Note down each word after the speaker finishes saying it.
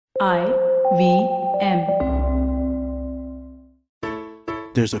IVM.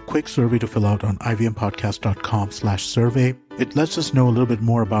 There's a quick survey to fill out on ivmpodcast.com/survey. It lets us know a little bit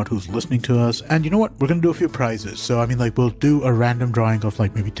more about who's listening to us. And you know what? We're going to do a few prizes. So, we'll do a random drawing of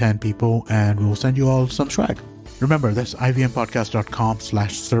maybe 10 people and we'll send you all some swag. Remember, that's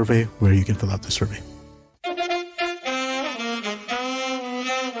ivmpodcast.com/survey where you can fill out the survey.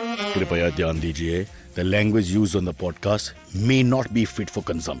 कृपया ध्यान दीजिए, the language used on the podcast may not be fit for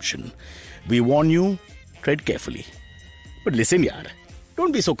consumption. We warn you, tread carefully. But listen yaar,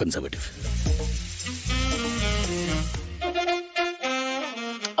 don't be so conservative.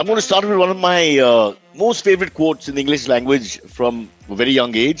 I'm going to start with one of my most favorite quotes in the English language from a very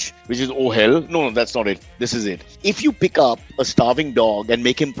young age, which is, oh hell. No, that's not it. This is it. If you pick up a starving dog and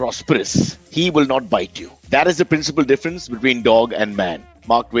make him prosperous, he will not bite you. That is the principal difference between dog and man.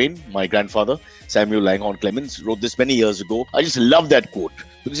 Mark Twain, my grandfather, Samuel Langhorne Clemens, wrote this many years ago. I just love that quote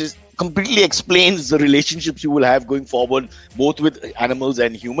because it completely explains the relationships you will have going forward, both with animals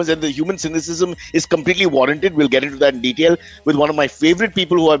and humans. And the human cynicism is completely warranted. We'll get into that in detail with one of my favorite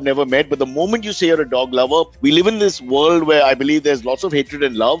people who I've never met. But the moment you say you're a dog lover, we live in this world where I believe there's lots of hatred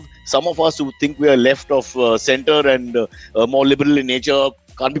and love. Some of us who think we are left of center and more liberal in nature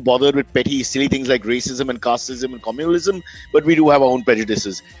can't be bothered with petty, silly things like racism and casteism and communalism, but we do have our own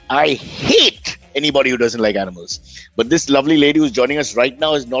prejudices. I hate anybody who doesn't like animals. But this lovely lady who's joining us right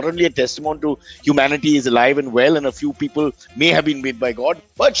now is not only a testament to humanity is alive and well, and a few people may have been made by God,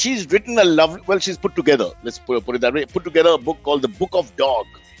 but she's written she's put together, let's put it that way, put together a book called The Book of Dog.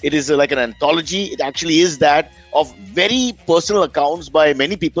 It is like an anthology. It actually is that of very personal accounts by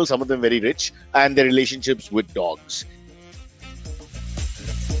many people, some of them very rich, and their relationships with dogs.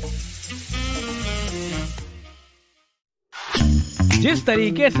 जिस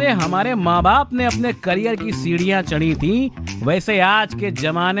तरीके से हमारे माँ बाप ने अपने career की सीढ़ियाँ चढ़ी थी, वैसे आज के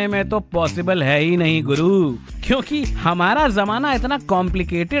जमाने में तो पॉसिबल है ही नहीं गुरु, क्योंकि हमारा जमाना इतना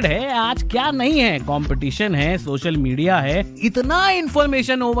कॉम्प्लिकेटेड है। आज क्या नहीं है, कंपटीशन है, सोशल मीडिया है, इतना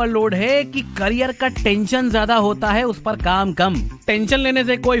इंफॉर्मेशन ओवरलोड है कि करियर का टेंशन ज्यादा होता है, उस पर काम कम। टेंशन लेने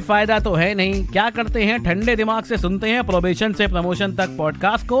से कोई फायदा तो है नहीं। क्या करते हैं, ठंडे दिमाग से सुनते हैं प्रोबेशन से प्रमोशन तक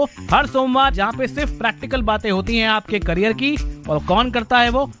पॉडकास्ट को हर सोमवार, जहाँ पे सिर्फ प्रैक्टिकल बातें होती हैं आपके करियर की। और कौन करता है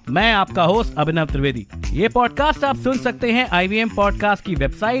वो? मैं आपका होस्ट अभिनव त्रिवेदी। ये पॉडकास्ट आप सुन सकते हैं IVM पॉडकास्ट की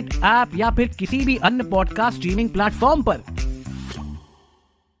वेबसाइट, ऐप या फिर किसी भी अन्य पॉडकास्ट स्ट्रीमिंग प्लेटफॉर्म पर।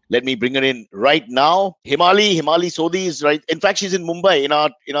 Let me bring her in right now. Hemali Sodhi is right. In fact, she's in Mumbai, in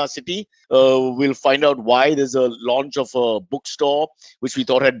our city. We'll find out why. There's a launch of a bookstore, which we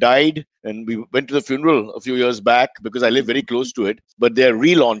thought had died. And we went to the funeral a few years back because I live very close to it. But they're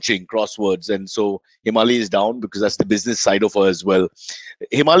relaunching Crosswords. And so Hemali is down because that's the business side of her as well.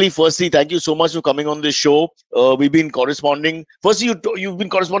 Hemali, firstly, thank you so much for coming on this show. We've been corresponding. Firstly, you've been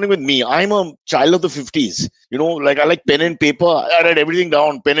corresponding with me. I'm a child of the 50s. I like pen and paper. I write everything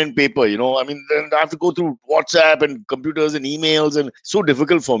down, pen and paper, then I have to go through WhatsApp and computers and emails, and it's so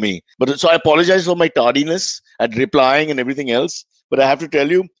difficult for me. But so I apologize for my tardiness at replying and everything else. But I have to tell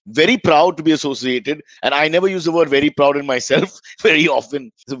you, very proud to be associated. And I never use the word very proud in myself very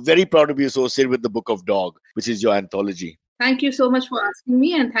often. So very proud to be associated with the Book of Dog, which is your anthology. Thank you so much for asking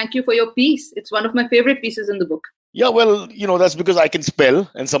me, and thank you for your piece. It's one of my favorite pieces in the book. Yeah, well, that's because I can spell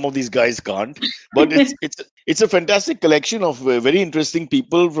and some of these guys can't. But it's a fantastic collection of very interesting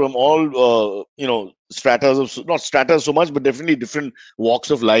people from all, stratas, not stratas so much, but definitely different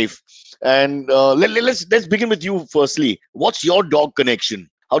walks of life. And let's begin with you firstly. What's your dog connection?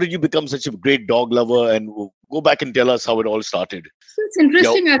 How did you become such a great dog lover? And go back and tell us how it all started. So it's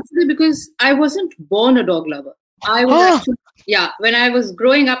interesting actually, because I wasn't born a dog lover. I was actually, when I was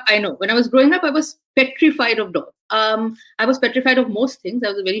growing up, I was petrified of dogs. I was petrified of most things. I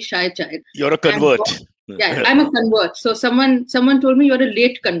was a very shy child. You're a convert. I'm a convert. So someone told me you're a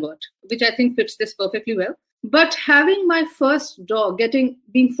late convert, which I think fits this perfectly well. But having my first dog,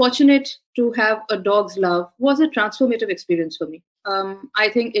 being fortunate to have a dog's love was a transformative experience for me. I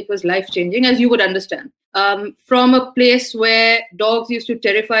think it was life-changing, as you would understand. From a place where dogs used to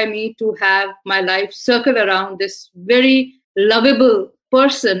terrify me to have my life circle around this very lovable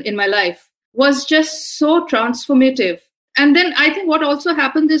person in my life was just so transformative. And then I think what also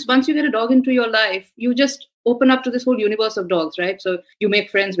happens is once you get a dog into your life, you just open up to this whole universe of dogs, right? So you make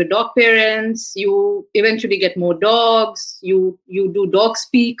friends with dog parents, you eventually get more dogs, you do dog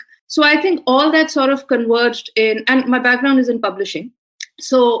speak. So I think all that sort of converged in, and my background is in publishing.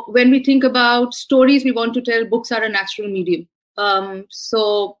 So when we think about stories we want to tell, books are a natural medium.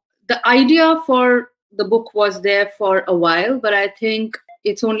 So the idea for the book was there for a while, but I think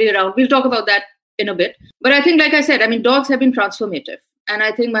it's only around, we'll talk about that in a bit. But I think, like I said, dogs have been transformative. And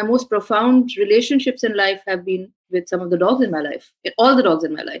I think my most profound relationships in life have been with some of the dogs in my life, all the dogs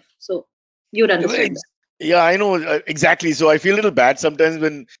in my life. So you would understand that. Yeah, I know exactly. So I feel a little bad sometimes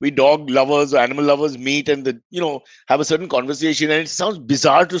when we dog lovers or animal lovers meet and have a certain conversation, and it sounds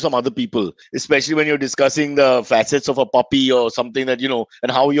bizarre to some other people, especially when you're discussing the facets of a puppy or something that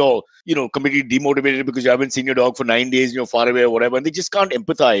and how you're completely demotivated because you haven't seen your dog for 9 days, you're far away or whatever, and they just can't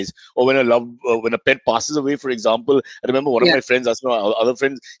empathize. Or when a pet passes away, for example, I remember one of my friends asked me, other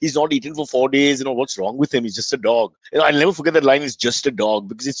friends, he's not eaten for 4 days. What's wrong with him? He's just a dog. I'll never forget that line. It's just a dog,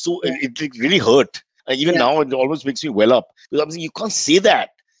 because it really hurt. And even now, it almost makes me well up. Because I'm saying, you can't say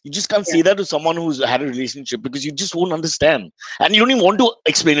that. You just can't say that to someone who's had a relationship, because you just won't understand. And you don't even want to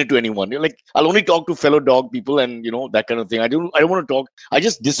explain it to anyone. You're like, I'll only talk to fellow dog people and, that kind of thing. I don't want to talk. I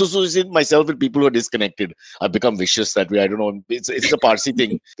just disassociate myself with people who are disconnected. I've become vicious that way. I don't know. It's a Parsi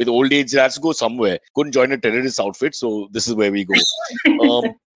thing. With old age, it has to go somewhere. Couldn't join a terrorist outfit. So this is where we go.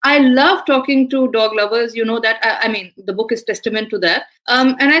 I love talking to dog lovers. You know that. I mean, the book is testament to that.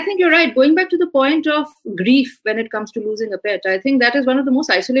 And I think you're right. Going back to the point of grief when it comes to losing a pet, I think that is one of the most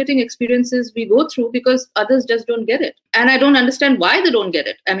isolating experiences we go through, because others just don't get it. And I don't understand why they don't get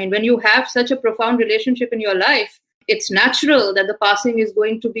it. I mean, when you have such a profound relationship in your life, it's natural that the passing is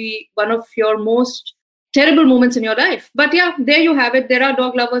going to be one of your most terrible moments in your life. But yeah, there you have it. There are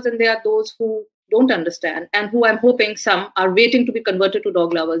dog lovers and there are those who don't understand, and who I'm hoping some are waiting to be converted to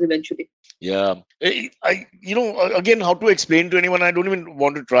dog lovers eventually. Yeah. Again, how to explain to anyone, I don't even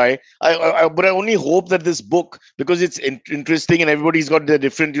want to try. But I only hope that this book, because it's interesting and everybody's got their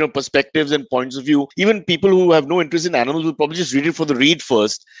different, perspectives and points of view. Even people who have no interest in animals will probably just read it for the read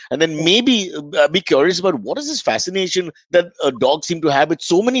first, and then maybe be curious about what is this fascination that dogs seem to have with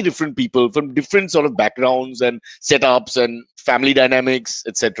so many different people from different sort of backgrounds and setups and family dynamics,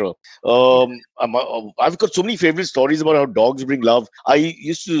 etc. I've got so many favorite stories about how dogs bring love. I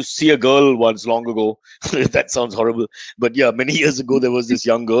used to see a girl once long ago. That sounds horrible, but yeah, many years ago there was this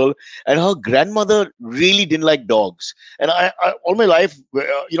young girl, and her grandmother really didn't like dogs. And I all my life,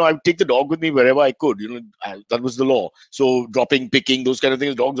 I would take the dog with me wherever I could. That was the law. So dropping, picking, those kind of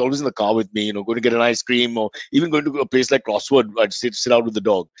things. Dogs always in the car with me. Going to get an ice cream, or even going to a place like Crossword, I'd sit out with the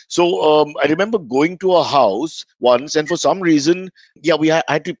dog. So I remember going to a house once, and for some reason, I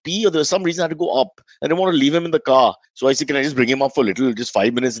had to pee, or there was some reason I had to go up. I didn't want to leave him in the car. So I said, can I just bring him up for a little, just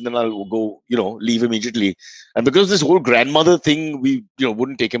 5 minutes, and then I'll go, leave immediately. And because of this whole grandmother thing, we,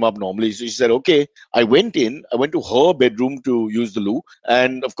 wouldn't take him up normally. So she said, okay. I went to her bedroom to use the loo.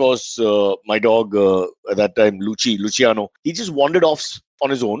 And of course, my dog at that time, Luciano, he just wandered off on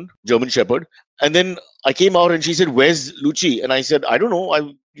his own, German Shepherd. And then I came out and she said, where's Luci? And I said, I don't know.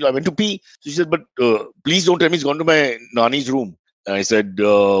 I went to pee. So she said, but please don't tell me he's gone to my Nani's room. And I said,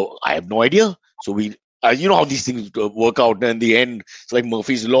 I have no idea. So we, you know how these things work out. And in the end, it's like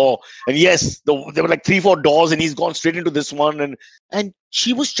Murphy's Law. And yes, there were like 3-4 doors, and he's gone straight into this one. And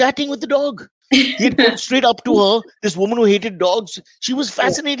she was chatting with the dog. He had gone straight up to her, this woman who hated dogs. She was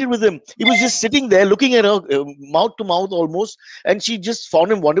fascinated with him. He was just sitting there looking at her, mouth to mouth almost. And she just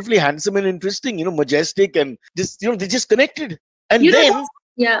found him wonderfully handsome and interesting, majestic. And just, they just connected. And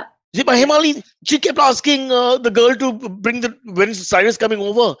yeah. Hemali, she kept asking the girl to bring when Cyrus coming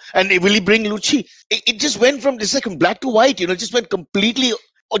over, and will he bring Luci? It just went from black to white, it just went completely,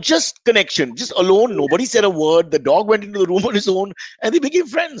 or just connection, just alone. Nobody said a word. The dog went into the room on his own, and they became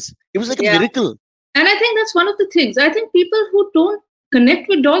friends. It was like a miracle. And I think that's one of the things. I think people who don't connect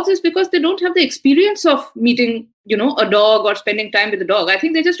with dogs is because they don't have the experience of meeting, a dog or spending time with a dog. I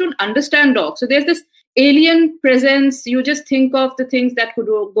think they just don't understand dogs. So there's this alien presence. You just think of the things that could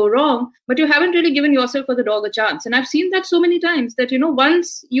go wrong, but you haven't really given yourself or the dog a chance. And I've seen that so many times that,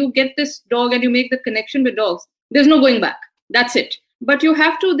 once you get this dog and you make the connection with dogs, there's no going back. That's it. But you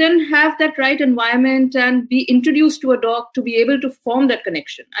have to then have that right environment and be introduced to a dog to be able to form that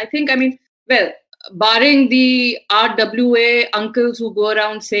connection. Barring the RWA uncles who go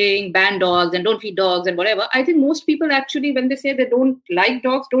around saying ban dogs and don't feed dogs and whatever, I think most people actually, when they say they don't like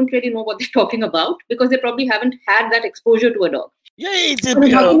dogs, don't really know what they're talking about, because they probably haven't had that exposure to a dog. Yeah, it's how can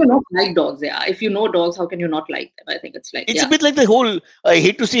you not like dogs? Yeah, if you know dogs, how can you not like them? I think it's like a bit like the whole. I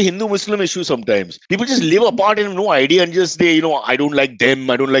hate to say Hindu-Muslim issue sometimes. People just live apart and have no idea, and just say, I don't like them,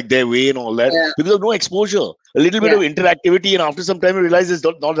 I don't like their way and all that because of no exposure. a little bit of interactivity, and after some time you realize there's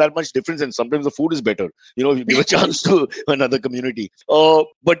not that much difference, and sometimes the food is better. If you give a chance to another community.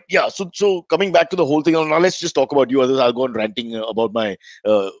 But yeah, so coming back to the whole thing, now let's just talk about you. Others, I'll go on ranting about my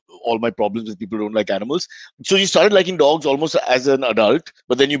all my problems with people who don't like animals. So you started liking dogs almost as an adult,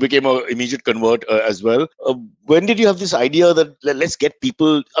 but then you became an immediate convert as well. When did you have this idea that let's get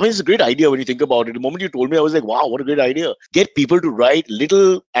people? I mean, it's a great idea when you think about it. The moment you told me, I was like, wow, what a great idea. Get people to write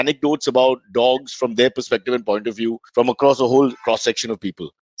little anecdotes about dogs from their perspective and point of view from across a whole cross section of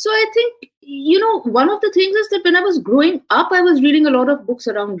people. So I think, one of the things is that when I was growing up, I was reading a lot of books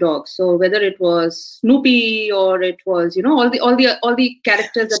around dogs. So whether it was Snoopy or it was, all the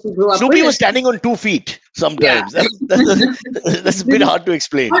characters that we grew up Snoopy with. was standing on 2 feet sometimes. Yeah. That's a bit hard to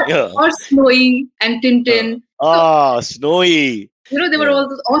explain. Or Snowy and Tintin. Snowy. There were all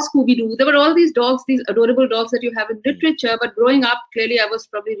those, or Scooby-Doo. There were all these dogs, these adorable dogs that you have in literature. But growing up, clearly I was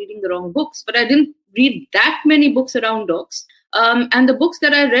probably reading the wrong books. But I didn't read that many books around dogs. And the books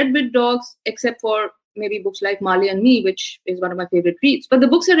that I read with dogs, except for maybe books like Marley and Me, which is one of my favorite reads. But the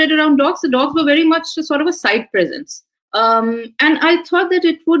books I read around dogs, the dogs were very much a sort of a side presence. And I thought that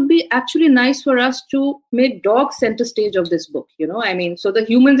it would be actually nice for us to make dogs center stage of this book. So the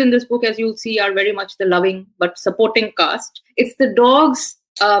humans in this book, as you'll see, are very much the loving but supporting cast. It's the dogs.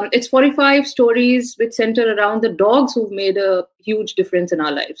 It's 45 stories which center around the dogs who've made a huge difference in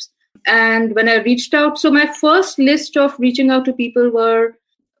our lives. And when I reached out, so my first list of reaching out to people were,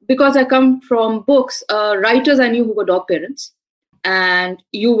 because I come from books, writers I knew who were dog parents. And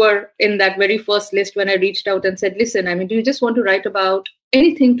you were in that very first list when I reached out and said, listen, do you just want to write about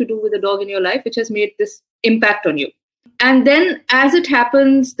anything to do with a dog in your life which has made this impact on you? And then as it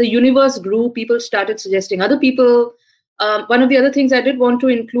happens, the universe grew. People started suggesting other people. One of the other things I did want to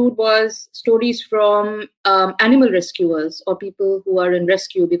include was stories from animal rescuers or people who are in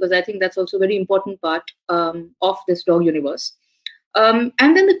rescue, because I think that's also a very important part of this dog universe. And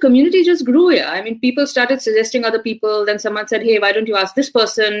then the community just grew. People started suggesting other people. Then someone said, hey, why don't you ask this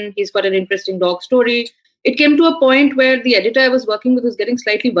person? He's got an interesting dog story. It came to a point where the editor I was working with was getting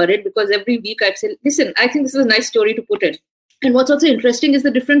slightly worried, because every week I'd say, listen, I think this is a nice story to put in. And what's also interesting is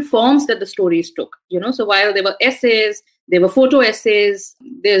the different forms that the stories took. So while there were essays, there were photo essays.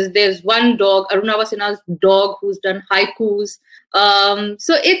 There's one dog, Aruna Vasina's dog, who's done haikus.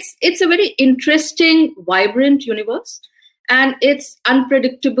 So it's a very interesting, vibrant universe. And it's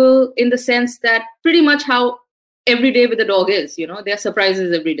unpredictable in the sense that pretty much how every day with a dog is, there are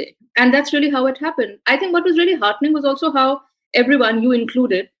surprises every day. And that's really how it happened. I think what was really heartening was also how everyone, you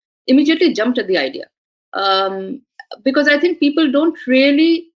included, immediately jumped at the idea. Because I think people don't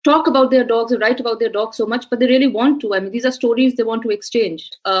really talk about their dogs or write about their dogs so much, but they really want to. These are stories they want to exchange.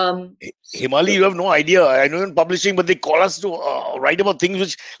 Hemali, you have no idea. I know in publishing, but they call us to write about things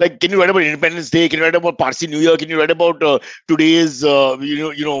which, like, can you write about Independence Day? Can you write about Parsi New Year? Can you write about today's,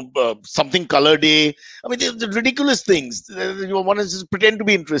 something color day? They're ridiculous things. One is just pretend to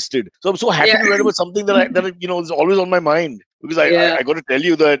be interested. So I'm so happy to write about something that is always on my mind. Because I got to tell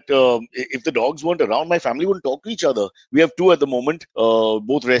you that if the dogs weren't around, my family wouldn't talk to each other. We have 2 at the moment,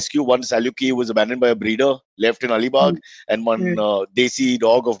 both rescue. One Saluki was abandoned by a breeder, left in Alibag, and one Desi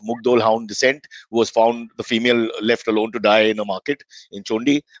dog of Mugdol Hound descent, who was found, the female left alone to die in a market in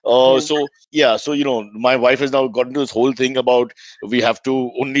Chondi. So my wife has now gotten to this whole thing about we have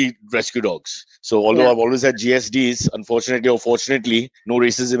to only rescue dogs. So although I've always had GSDs, unfortunately or fortunately, no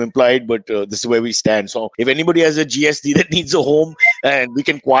racism implied, but this is where we stand. So if anybody has a GSD that needs a home, and we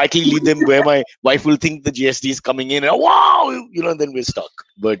can quietly leave them where my wife will think the GSD is coming in, and wow, and then we're stuck.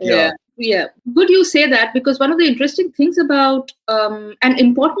 But yeah, good you say that, because one of the interesting things about and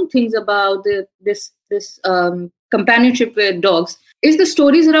important things about this companionship with dogs is the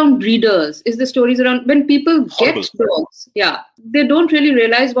stories around breeders, is the stories around when people get dogs. Yeah, they don't really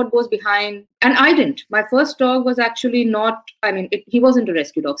realize what goes behind. And I didn't. My first dog was actually not, he wasn't a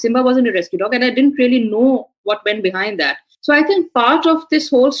rescue dog. Simba wasn't a rescue dog. And I didn't really know what went behind that. So I think part of this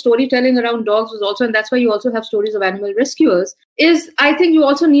whole storytelling around dogs was also, and that's why you also have stories of animal rescuers, is I think you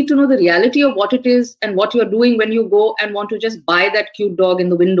also need to know the reality of what it is and what you're doing when you go and want to just buy that cute dog in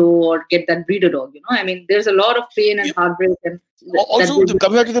the window or get that breeder dog. There's a lot of pain and heartbreak. And also,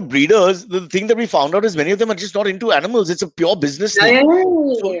 coming back to the breeders, the thing that we found out is many of them are just not into animals. It's a pure business thing.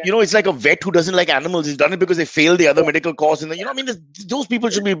 So, it's like a vet who doesn't like animals. He's done it because they failed the other medical course. And those people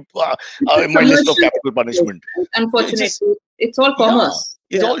should be in my list of capital punishment. Unfortunately, it's all commerce.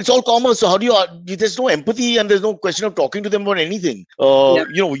 It's all commerce. So how do there's no empathy and there's no question of talking to them about anything.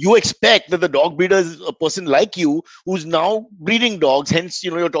 You expect that the dog breeder is a person like you who's now breeding dogs. Hence,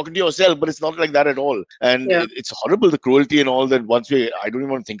 you're talking to yourself, but it's not like that at all. And it's horrible, the cruelty and all that. I don't even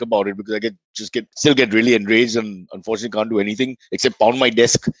want to think about it because I still get really enraged and unfortunately can't do anything except pound my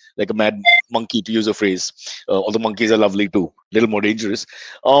desk like a mad monkey, to use a phrase. Although monkeys are lovely too, a little more dangerous.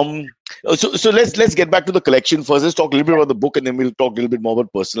 So let's get back to the collection first. Let's talk a little bit about the book and then we'll talk a little bit more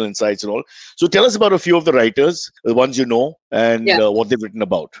about personal insights and all. So tell us about a few of the writers, the ones you know, and what they've written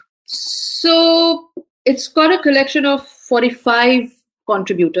about. So it's got a collection of 45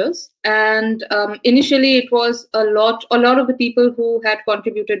 contributors, and initially it was a lot of the people who had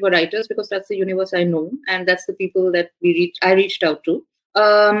contributed were writers, because that's the universe I know and that's the people that I reached out to.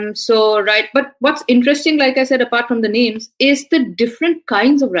 But what's interesting, like I said, apart from the names, is the different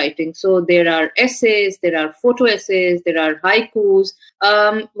kinds of writing. So there are essays, there are photo essays, there are haikus.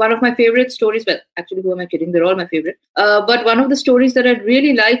 One of my favorite stories, well, actually, who am I kidding? They're all my favorite. But one of the stories that I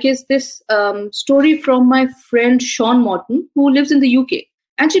really like is this story from my friend Sean Morton, who lives in the UK.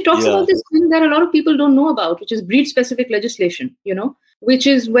 And she talks about this thing that a lot of people don't know about, which is breed-specific legislation, which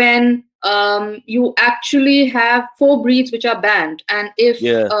is when you actually have 4 breeds which are banned, and if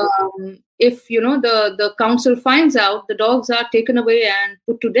the council finds out, the dogs are taken away and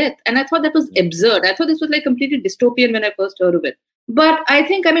put to death. And I thought that was absurd. I thought this was like completely dystopian when I first heard of it. But I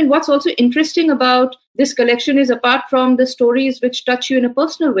think, what's also interesting about this collection is, apart from the stories which touch you in a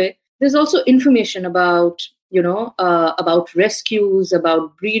personal way, there's also information about about rescues,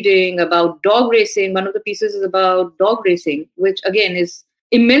 about breeding, about dog racing. One of the pieces is about dog racing, which again is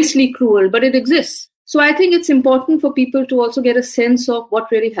immensely cruel, but it exists. So I think it's important for people to also get a sense of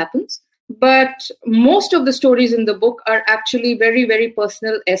what really happens. But most of the stories in the book are actually very, very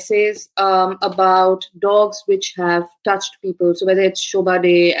personal essays about dogs which have touched people. So whether it's Shobha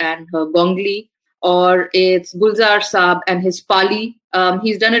De and her Gongli, or it's Gulzar Saab and his Pali.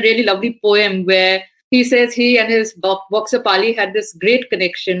 He's done a really lovely poem where he says he and his boxer Pali had this great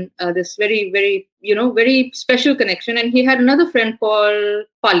connection, this very, very, very special connection. And he had another friend called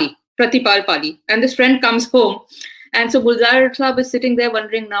Pali, Pratipal Pali. And this friend comes home. And so Gulzar Saab is sitting there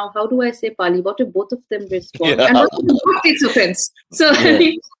wondering, now, how do I say Pali? What if both of them respond? And what takes offense? So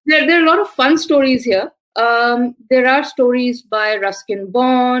there are a lot of fun stories here. There are stories by Ruskin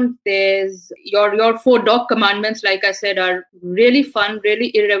Bond. There's your 4 dog commandments, like I said, are really fun,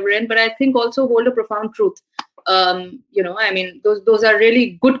 really irreverent, but I think also hold a profound truth. Those are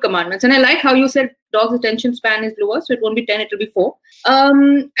really good commandments. And I like how you said dog's attention span is lower, so it won't be 10, it will be 4.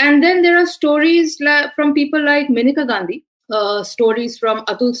 And then there are stories from people like Menika Gandhi, stories from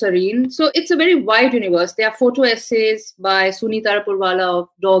Atul Sareen. So it's a very wide universe. There are photo essays by Sunita Purwala of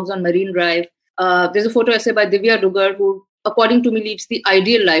Dogs on Marine Drive. There's a photo essay by Divya Dugar, who, according to me, leads the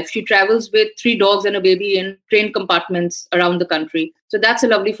ideal life. She travels with 3 dogs and a baby in train compartments around the country. So that's a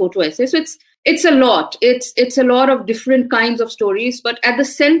lovely photo essay. So it's a lot. It's a lot of different kinds of stories. But at the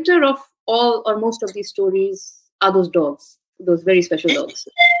center of all or most of these stories are those dogs, those very special dogs.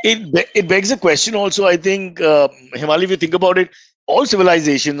 It begs a question also, I think, Hemali, if you think about it, all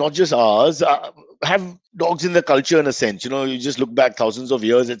civilizations, not just ours, have dogs in the culture in a sense. You just look back thousands of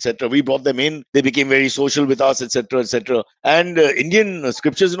years, etc. We brought them in, they became very social with us, etc., etc. And Indian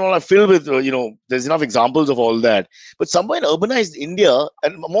scriptures and all are filled with, there's enough examples of all that. But somewhere in urbanized India,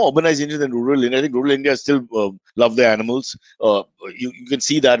 and more urbanized India than rural India, I think rural India still love their animals. You can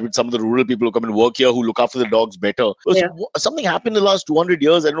see that with some of the rural people who come and work here, who look after the dogs better. Something happened in the last 200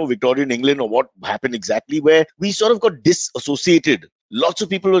 years, I don't know, Victorian England or what happened exactly, where we sort of got disassociated. Lots of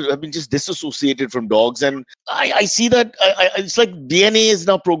people have been just disassociated from dogs. And I see that it's like DNA is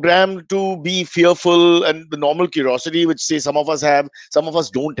now programmed to be fearful, and the normal curiosity, which say some of us have, some of us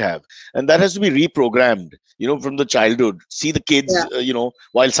don't have. And that has to be reprogrammed, from the childhood. See the kids,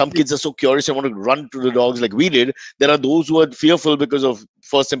 while some kids are so curious and want to run to the dogs like we did, there are those who are fearful because of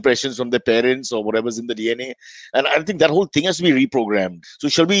first impressions from their parents or whatever's in the DNA. And I think that whole thing has to be reprogrammed. So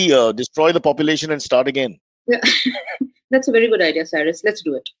shall we destroy the population and start again? Yeah. That's a very good idea, Cyrus. Let's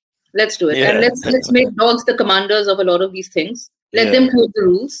do it. Yeah. And let's make dogs the commanders of a lot of these things. Let them create the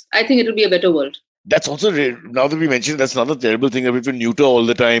rules. I think it'll be a better world. That's also, now that we mentioned, that's another terrible thing that we have to neuter all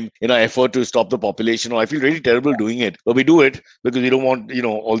the time in our effort to stop the population. I feel really terrible doing it, but we do it because we don't want,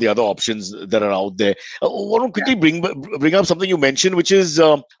 all the other options that are out there. I want to quickly bring up something you mentioned, which is,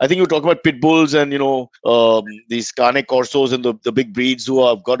 I think you were talking about pit bulls and, these Cane Corsos and the big breeds who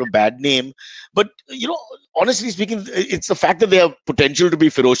have got a bad name. But, honestly speaking, it's the fact that they have potential to be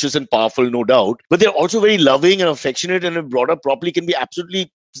ferocious and powerful, no doubt, but they're also very loving and affectionate, and if brought up properly can be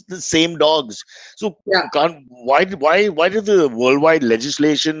absolutely the same dogs. So Yeah. why did the worldwide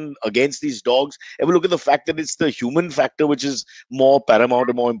legislation against these dogs ever look at the fact that it's the human factor which is more paramount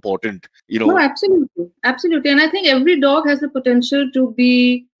and more important? No, absolutely. Absolutely. And I think every dog has the potential to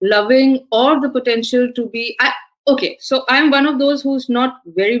be loving or the potential to be. Okay, so I'm one of those who's not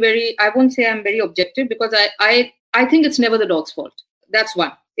very, I won't say I'm very objective, because I think it's never the dog's fault. That's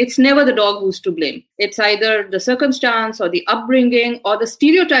one. It's never the dog who's to blame. It's either the circumstance or the upbringing or the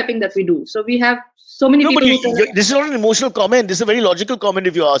stereotyping that we do. So we have so many people. This is not an emotional comment. This is a very logical comment,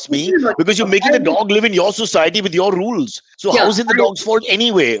 if you ask me, because you're making the dog live in your society with your rules. So how is it the dog's fault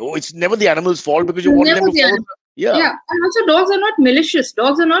anyway? Oh, it's never the animal's fault because you want them to follow. Yeah. And also dogs are not malicious.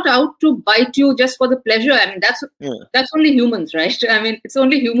 Dogs are not out to bite you just for the pleasure. I mean, that's only humans, right? I mean, it's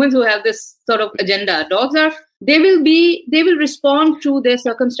only humans who have this sort of agenda. Dogs are, they will respond to their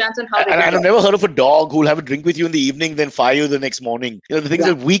circumstance and how they And I've never heard of a dog who'll have a drink with you in the evening, then fire you the next morning. The things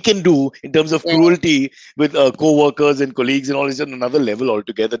that we can do in terms of cruelty with co-workers and colleagues and all is on another level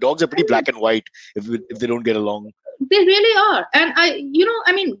altogether. Dogs are pretty black and white if they don't get along. They really are.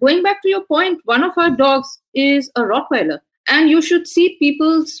 And going back to your point, one of our dogs is a Rottweiler. And you should see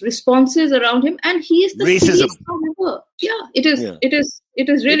people's responses around him. And he is the racism. Dog ever. Yeah, it is. Yeah. It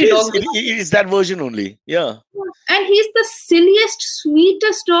is really dog. It is that version only. Yeah. And he's the silliest,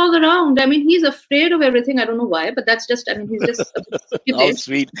 sweetest dog around. I mean, he's afraid of everything. I don't know why, but that's just, he's just. How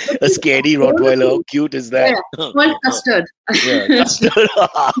sweet. A scary Rottweiler. How cute is that? Yeah. Well, Custard. Yeah, Custard. So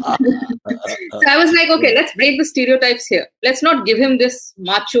I was like, okay, let's break the stereotypes here. Let's not give him this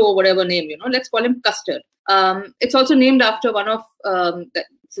macho or whatever name, let's call him Custard. It's also named after one of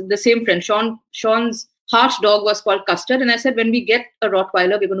the same friend. Sean's heart dog was called Custard. And I said, when we get a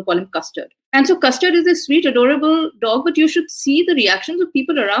Rottweiler, we're going to call him Custard. And so Custard is a sweet, adorable dog, but you should see the reactions of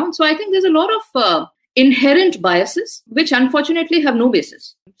people around. So I think there's a lot of inherent biases, which unfortunately have no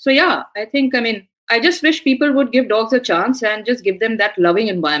basis. So yeah, I just wish people would give dogs a chance and just give them that loving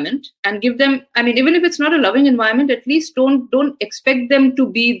environment and give them, even if it's not a loving environment, at least don't expect them to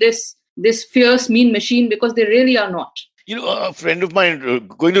be this fierce, mean machine, because they really are not. A friend of mine,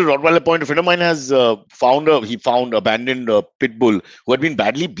 going to the Rottweiler point, a friend of mine has found abandoned pit bull who had been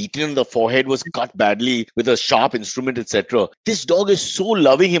badly beaten in the forehead, was cut badly with a sharp instrument, etc. This dog is so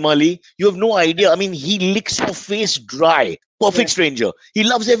loving, Hemali. You have no idea. He licks your face dry. Perfect stranger. He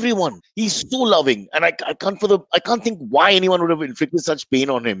loves everyone. He's so loving, and I can't think why anyone would have inflicted such pain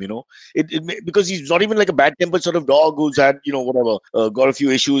on him. Because he's not even like a bad-tempered sort of dog who's had got a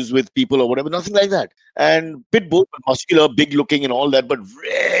few issues with people or whatever. Nothing like that. And pit bull, muscular, big-looking, and all that, but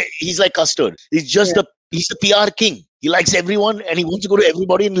he's like Custard. He's just he's the PR king. He likes everyone, and he wants to go to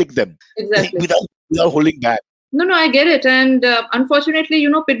everybody and lick them. Exactly. Without holding back. No, I get it. And unfortunately,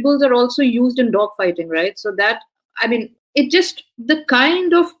 pit bulls are also used in dog fighting, right? So that, it just, the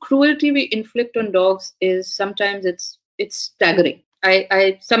kind of cruelty we inflict on dogs is sometimes it's staggering.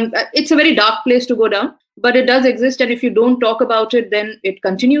 It's a very dark place to go down, but it does exist. And if you don't talk about it, then it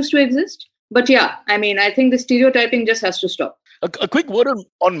continues to exist. But yeah, I think the stereotyping just has to stop. A quick word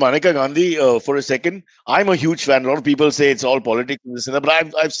on Maneka Gandhi for a second. I'm a huge fan. A lot of people say it's all politics and this and that,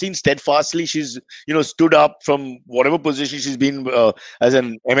 but I've seen steadfastly she's stood up from whatever position she's been as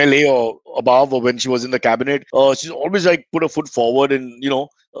an MLA or above, or when she was in the cabinet. She's always put her foot forward, and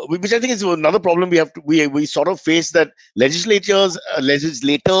which I think is another problem we sort of face, that legislators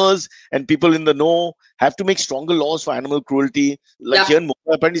and people in the know have to make stronger laws for animal cruelty. Like here in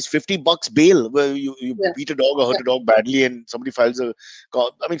Mumbai, apparently it's $50 bail where you beat a dog or hurt a dog badly and somebody files a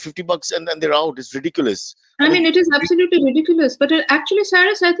call. $50 and they're out. It's ridiculous. It is absolutely ridiculous. But actually,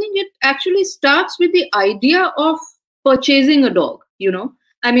 Cyrus, I think it actually starts with the idea of purchasing a dog.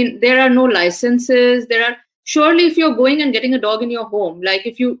 There are no licenses. Surely, if you're going and getting a dog in your home, like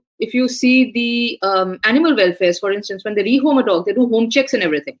if you see the animal welfares, for instance, when they rehome a dog, they do home checks and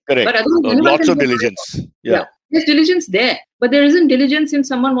everything. Correct. But lots of diligence. Yeah. There's diligence there, but there isn't diligence in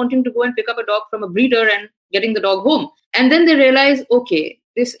someone wanting to go and pick up a dog from a breeder and getting the dog home. And then they realize, okay,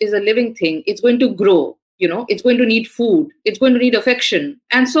 this is a living thing. It's going to grow. It's going to need food. It's going to need affection.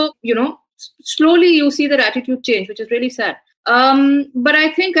 And so, slowly you see that attitude change, which is really sad. But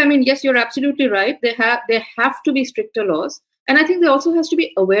I think, yes, you're absolutely right. There have to be stricter laws. And I think there also has to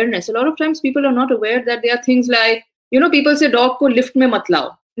be awareness. A lot of times people are not aware that there are things like, people say dog ko lift mein mat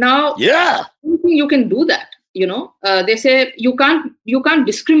lao. Now, I don't think you can do that. They say you can't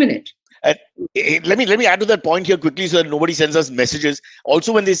discriminate. And let me add to that point here quickly so that nobody sends us messages.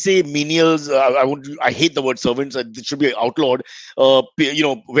 Also, when they say menials, I hate the word servants. It should be outlawed.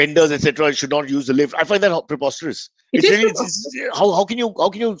 Vendors, etc., should not use the lift. I find that preposterous. How can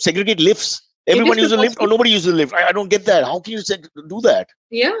you segregate lifts? Everyone used a lift or nobody used a lift. I don't get that. How can you do that?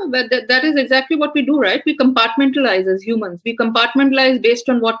 Yeah, but that is exactly what we do, right? We compartmentalize as humans. We compartmentalize based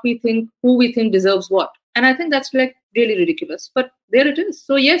on what we think, who we think deserves what. And I think that's like really ridiculous. But there it is.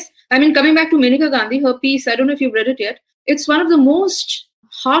 So yes, I mean, coming back to Maneka Gandhi, her piece, I don't know if you've read it yet. It's one of the most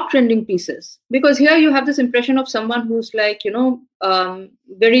heart-rending pieces, because here you have this impression of someone who's like,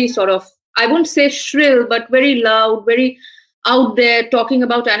 very sort of, I won't say shrill, but very loud, very out there talking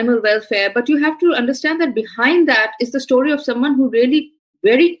about animal welfare. But you have to understand that behind that is the story of someone who really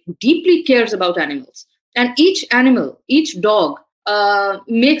very deeply cares about animals. And each animal, each dog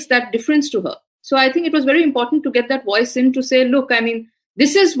makes that difference to her. So I think it was very important to get that voice in to say, look, I mean,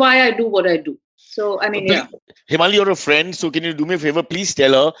 this is why I do what I do. So, I mean, yeah. Hemali, you're a friend, so can you do me a favor? Please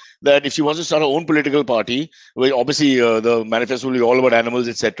tell her that if she wants to start her own political party, where obviously the manifesto will be all about animals,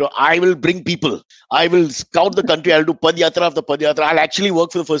 etc., I will bring people. I will scout the country. I'll do Padyatra after Padyatra. I'll actually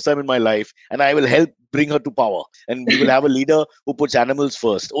work for the first time in my life, and I will help bring her to power. And we will have a leader who puts animals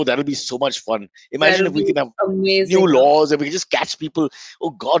first. Oh, that'll be so much fun. Imagine if we can have new laws and we can just catch people. Oh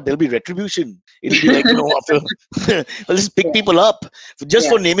God, there'll be retribution. It'll be like, after I'll just pick people up just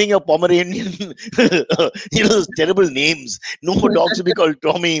for naming a Pomeranian, those terrible names. No more dogs will be called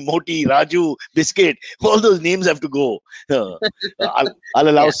Tommy, Moti, Raju, Biscuit. All those names have to go. I'll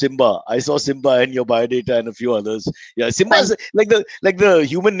allow Simba. I saw Simba and your biodata and a few others. Yeah, Simba's like the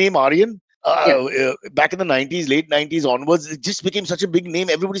human name Aryan. Back in the 90s, late 90s onwards, it just became such a big name.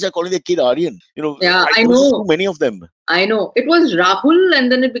 Everybody started calling their kid Aryan. I know. Too many of them. I know. It was Rahul,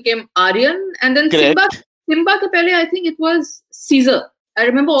 and then it became Aryan, and then Simba. Simba ke pehle, I think it was Caesar. I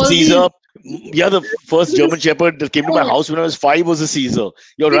remember all Caesar. Yeah, the first German Shepherd that came to my house when I was 5 was a Caesar.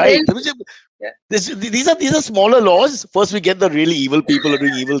 You're right. These are smaller laws. First, we get the really evil people who are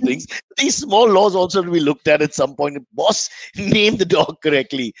doing evil things. These small laws also have to be looked at some point. Boss, name the dog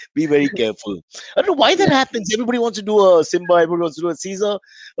correctly. Be very careful. I don't know why that happens. Everybody wants to do a Simba. Everybody wants to do a Caesar,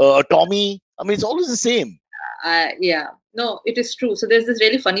 a Tommy. I mean, it's always the same. Yeah. No, it is true. So there's this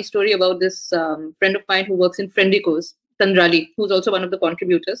really funny story about this friend of mine who works in Friendicos, Tandrali, who's also one of the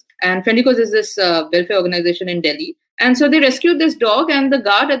contributors. And Friendicos is this welfare organization in Delhi. And so they rescued this dog, and the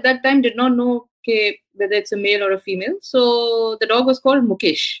guard at that time did not know whether it's a male or a female. So the dog was called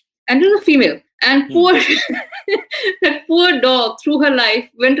Mukesh, and it was a female. And that poor dog, through her life,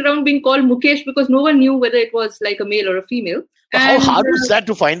 went around being called Mukesh because no one knew whether it was like a male or a female. How hard was that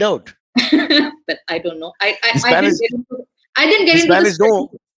to find out? But I don't know. I didn't get into this.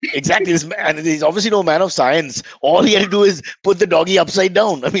 Exactly. And he's obviously no man of science. All he had to do is put the doggy upside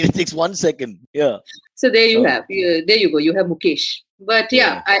down. I mean, it takes 1 second. Yeah. So there you have. There you go. You have Mukesh. But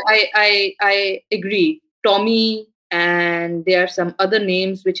yeah, I agree. Tommy, and there are some other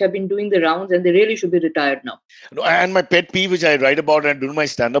names which have been doing the rounds, and they really should be retired now. And my pet peeve, which I write about and do in my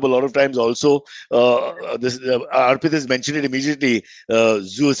stand-up a lot of times also, Arpit has mentioned it immediately,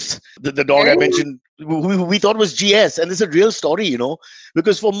 Zeus, the dog I mentioned, we thought was GS, and this is a real story,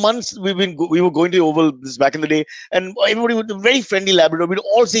 because for months we were going to the Oval, this back in the day, and everybody would, very friendly Labrador, we'd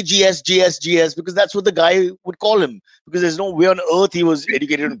all say GS, GS, GS, because that's what the guy would call him, because there's no way on earth he was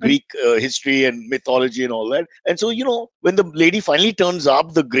educated in Greek history and mythology and all that. And so, when the lady finally turns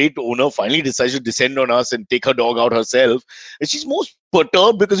up, the great owner finally decides to descend on us and take her dog out herself, and she's most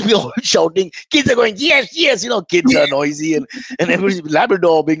perturbed because we're all shouting, kids are going, yes, yes, kids are noisy, and everybody's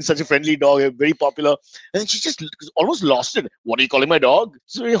Labrador being such a friendly dog, very popular. And she just almost lost it. What are you calling my dog?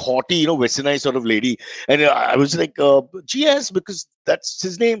 It's a very haughty, westernized sort of lady. And I was like, GS, because that's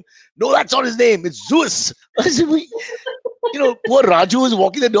his name. No, that's not his name. It's Zeus. I said, poor Raju is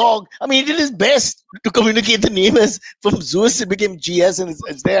walking the dog. I mean, he did his best to communicate the name as from Zeus. It became GS, and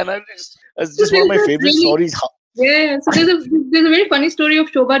it's there. And it's just one of my favorite stories. Yeah, so there's a very funny story of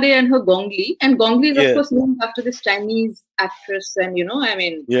Shobha De and her Gongli, and Gongli is of course named after this Chinese actress, and they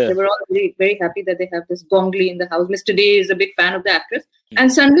were all very, very happy that they have this Gongli in the house. Mr. Day is a big fan of the actress, and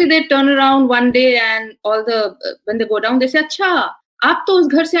suddenly they turn around one day, and when they go down, they say, "Acha, aap to us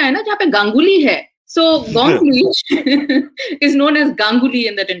ghar se aaye na jahan pe Ganguly hai." So Gongli is known as Ganguly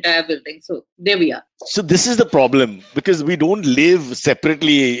in that entire building. So there we are. So this is the problem, because we don't live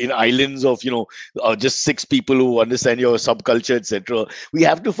separately in islands of, just 6 people who understand your subculture, etc. We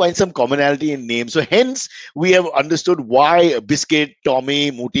have to find some commonality in names. So hence, we have understood why Biscuit,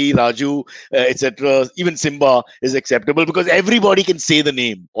 Tommy, Muti, Raju, etc., even Simba is acceptable, because everybody can say the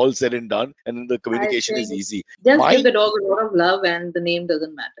name, all said and done, and the communication is easy. Just give the dog a lot of love, and the name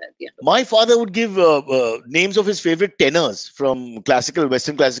doesn't matter at the end. My father would give names of his favorite tenors from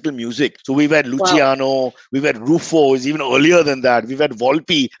Western classical music. So we've had Luciano. We've had Rufo, is even earlier than that. We've had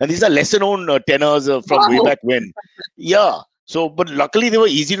Volpi, and these are lesser known tenors from way back when. Yeah. So, but luckily they were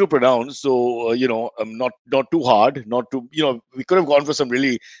easy to pronounce. So, not too hard, not too, we could have gone for some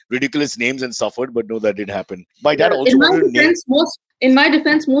really ridiculous names and suffered, but no, that didn't happen. My dad also wanted to name. In my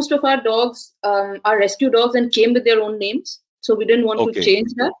defense, most of our dogs are rescue dogs and came with their own names. So we didn't want to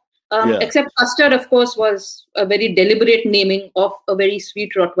change that. Except Custard, of course, was a very deliberate naming of a very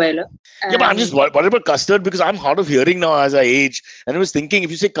sweet Rottweiler. But I'm just worried about Custard because I'm hard of hearing now as I age. And I was thinking,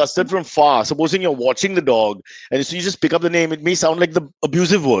 if you say Custard from far, supposing you're watching the dog, and so you just pick up the name, it may sound like the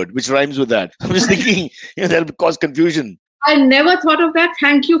abusive word, which rhymes with that. I'm just thinking, that'll cause confusion. I never thought of that.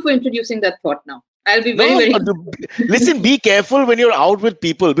 Thank you for introducing that thought now. I'll be very. Listen, be careful when you're out with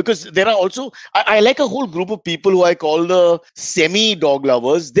people, because there are also, I like a whole group of people who I call the semi-dog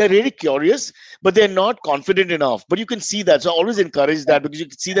lovers. They're really curious, but they're not confident enough. But you can see that. So I always encourage that, because you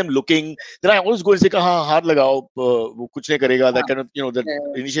can see them looking. Then I always go and say, haath lagao, wo kuch nahi karega, that kind of,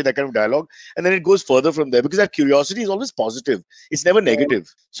 initiate that kind of dialogue. And then it goes further from there, because that curiosity is always positive. It's never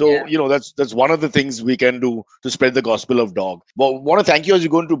negative. So, that's one of the things we can do to spread the gospel of dog. But I want to thank you as you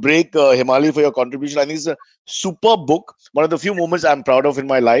go into break, Hemali, for your contribution. I think it's a superb book. One of the few moments I'm proud of in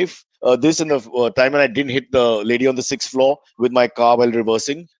my life. This in the time when I didn't hit the lady on the 6th floor with my car while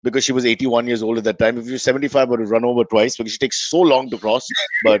reversing, because she was 81 years old at that time. If you're 75, I would have run over twice because she takes so long to cross.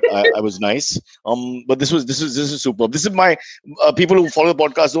 But I was nice. But this is superb. This is my people who follow the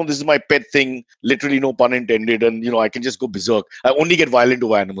podcast know this is my pet thing. Literally, no pun intended. And I can just go berserk. I only get violent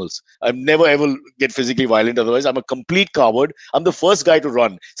over animals. I never ever get physically violent. Otherwise, I'm a complete coward. I'm the first guy to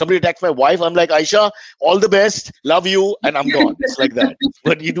run. Somebody attacks my wife. I'm like, Aisha, all the best, love you, and I'm gone. It's like that.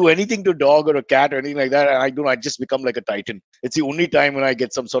 But you do anything to a dog or a cat or anything like that, and I just become like a titan. It's the only time when I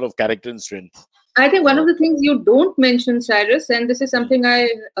get some sort of character and strength. I think one of the things you don't mention, Cyrus, and this is something I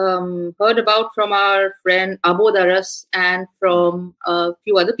heard about from our friend Abod Aras and from a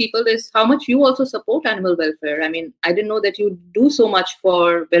few other people, is how much you also support animal welfare. I mean, I didn't know that you do so much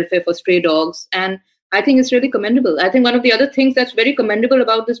for welfare for stray dogs, and I think it's really commendable. I think one of the other things that's very commendable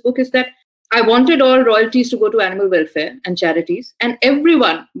about this book is that I wanted all royalties to go to animal welfare and charities, and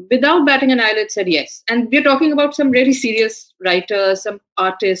everyone, without batting an eyelid, said yes. And we're talking about some really serious writers, some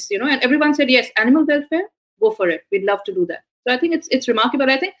artists, and everyone said yes. Animal welfare, go for it. We'd love to do that. So I think it's remarkable.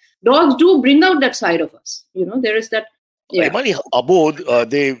 I think dogs do bring out that side of us. There is that. Yeah. Hemali, Abod,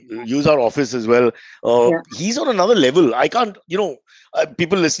 they use our office as well. He's on another level. I can't,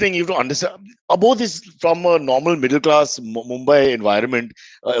 people listening, you have to understand. Abod is from a normal middle-class Mumbai environment,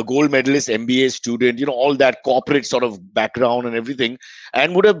 a gold medalist, MBA student, all that corporate sort of background and everything,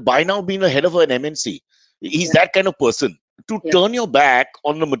 and would have by now been the head of an MNC. He's that kind of person. To turn your back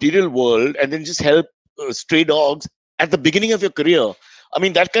on the material world and then just help stray dogs at the beginning of your career. I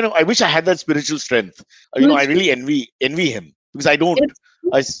mean, that kind of, I wish I had that spiritual strength. I really envy him, because I don't.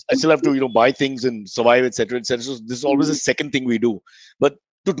 I still have to, buy things and survive, etc., etc. So this is always the second thing we do. But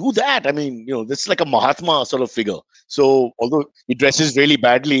to do that, I mean, this is like a Mahatma sort of figure. So although he dresses really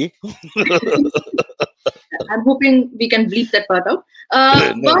badly. I'm hoping we can bleep that part out.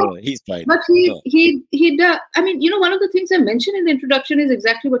 No, he's fine. But he does. I mean, one of the things I mentioned in the introduction is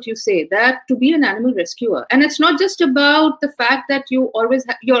exactly what you say, that to be an animal rescuer, and it's not just about the fact that you're always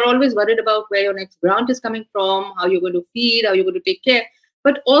worried about where your next grant is coming from, how you're going to feed, how you're going to take care,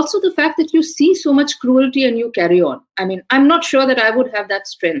 but also the fact that you see so much cruelty and you carry on. I mean, I'm not sure that I would have that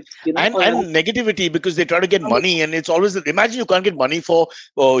strength. And negativity, because they try to get money, and it's always, imagine you can't get money for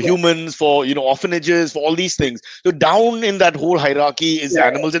humans, for, orphanages, for all these things. So down in that whole hierarchy is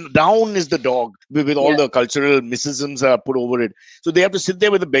animals, and down is the dog with all the cultural mysticisms that are put over it. So they have to sit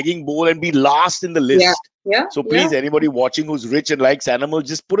there with a begging bowl and be last in the list. So please, anybody watching who's rich and likes animals,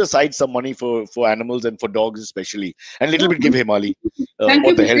 just put aside some money for animals and for dogs especially, and a little bit give Hemali.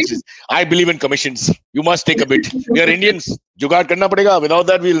 What the hell is? I believe in commissions. You must take a bit. We are Indians. Jugaad karna padega. Without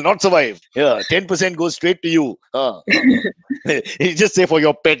that, we will not survive. 10% goes straight to you. You just say for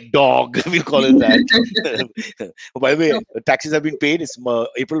your pet dog. We'll call it that. By the way, taxes have been paid. It's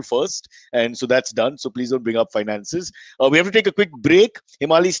April 1st, and so that's done. So please don't bring up finances. We have to take a quick break.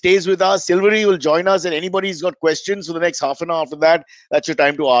 Hemali stays with us. Silvery will join us, and anybody's got questions for the next half an hour after that, that's your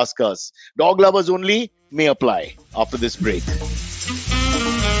time to ask us. Dog lovers only may apply after this break.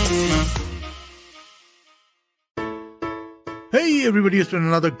 Hey everybody, it's been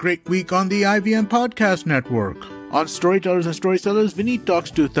another great week on the IVM Podcast Network. On Storytellers and Storysellers, Vineet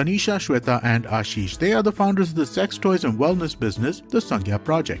talks to Tanisha, Shweta and Ashish. They are the founders of the sex toys and wellness business, the Sangya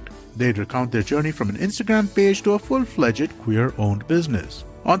Project. They recount their journey from an Instagram page to a full-fledged queer-owned business.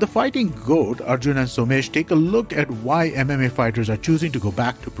 On The Fighting Goat, Arjun and Somesh take a look at why MMA fighters are choosing to go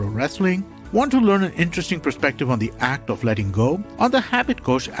back to pro wrestling. Want to learn an interesting perspective on the act of letting go? On The Habit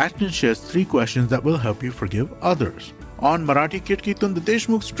Coach, Ashton shares 3 questions that will help you forgive others. On Marathi Kitkitun, the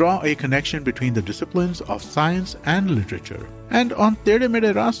Deshmukhs draw a connection between the disciplines of science and literature. And on Tere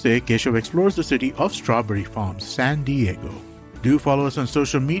Mere Raste, Keshav explores the city of strawberry farms, San Diego. Do follow us on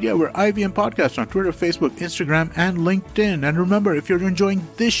social media. We're IVM Podcast on Twitter, Facebook, Instagram, and LinkedIn. And remember, if you're enjoying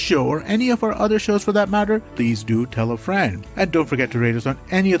this show or any of our other shows for that matter, please do tell a friend. And don't forget to rate us on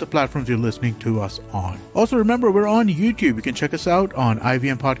any of the platforms you're listening to us on. Also, remember, we're on YouTube. You can check us out on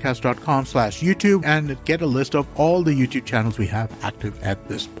ivmpodcast.com/YouTube and get a list of all the YouTube channels we have active at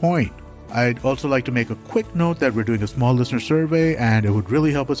this point. I'd also like to make a quick note that we're doing a small listener survey, and it would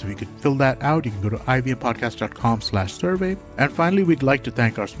really help us if you could fill that out. You can go to ivmpodcast.com/survey. And finally, we'd like to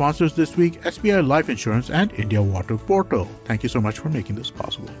thank our sponsors this week, SBI Life Insurance and India Water Portal. Thank you so much for making this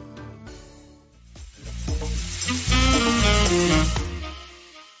possible.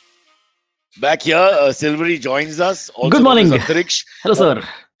 Back here, Silvery joins us. Also Good morning. Hello, sir.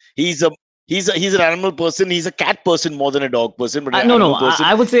 He's an animal person. He's a cat person more than a dog person. But No.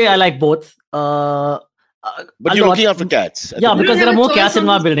 I would say I like both. But you're looking after cats. Yeah, because there are more cats in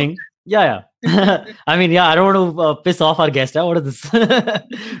my building. Yeah. I mean, I don't want to piss off our guest. What is this?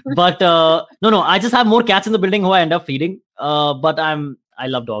 But no. I just have more cats in the building who I end up feeding. But I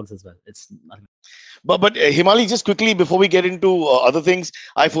love dogs as well. It's nothing. But Hemali, just quickly before we get into other things,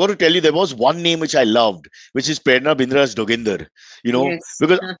 I forgot to tell you there was one name which I loved, which is Prerna Bindra's Doginder. You know, Yes.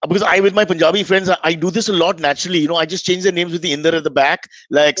 because I with my Punjabi friends I do this a lot naturally. You know, I just change their names with the Inder at the back,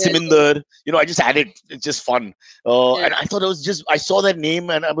 like Yes. Siminder. You know, I just add it. It's just fun. Yeah. And I thought I saw that name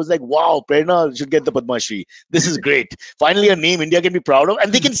and I was like, wow, Prerna should get the Padma Shri. This is great. Finally, a name India can be proud of,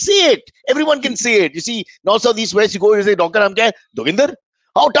 and they can say it. Everyone can say it. You see, north, south, east, west. You go, you say, Doctor, naam kya hai? Doginder.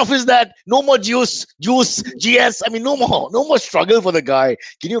 How tough is that? No more juice, GS. I mean, no more struggle for the guy.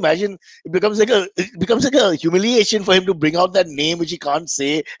 Can you imagine? It becomes like a humiliation for him to bring out that name which he can't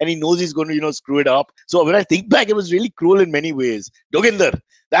say, and he knows he's going to, screw it up. So when I think back, it was really cruel in many ways. Doginder,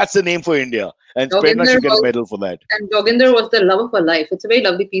 that's the name for India, and Prerna should get a medal for that. And Doginder was the love of her life. It's a very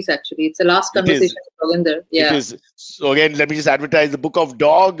lovely piece, actually. It's the last conversation with Doginder. Yeah. It is. So again, let me just advertise the Book of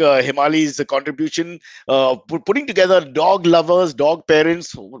Dog, Hemali's contribution, putting together dog lovers, dog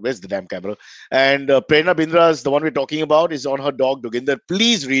parents. Oh, where's the damn camera? And Prerna Bindra's, the one we're talking about, is on her dog Doginder.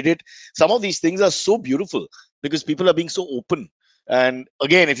 Please read it. Some of these things are so beautiful because people are being so open. And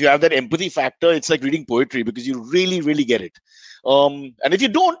again, if you have that empathy factor, it's like reading poetry because you really, really get it. And if you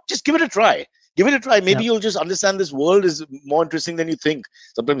don't, just give it a try. Give it a try. Maybe you'll just understand this world is more interesting than you think.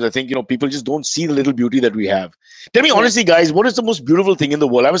 Sometimes I think, people just don't see the little beauty that we have. Tell me honestly, guys, what is the most beautiful thing in the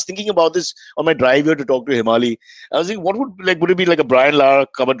world? I was thinking about this on my drive here to talk to Hemali. I was thinking, would it be like a Brian Lara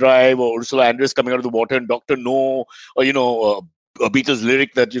cover drive or Ursula Andress coming out of the water and Dr. No, or, a Beatles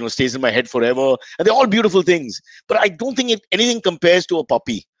lyric that, stays in my head forever. And they're all beautiful things. But I don't think anything compares to a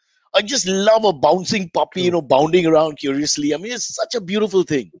puppy. I just love a bouncing puppy, bounding around curiously. I mean, it's such a beautiful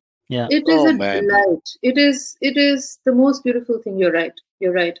thing. Yeah. It is delight. It is the most beautiful thing. You're right.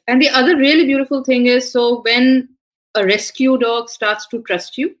 And the other really beautiful thing is, so when a rescue dog starts to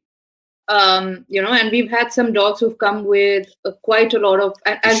trust you, and we've had some dogs who've come with quite a lot of,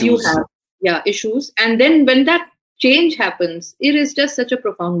 as you have, issues. And then when that change happens, it is just such a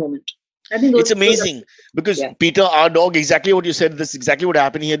profound moment. I think it's amazing because Peter, our dog, exactly what you said, this is exactly what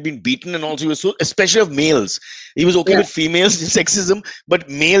happened. He had been beaten and also he was so, especially of males. He was okay with females, sexism, but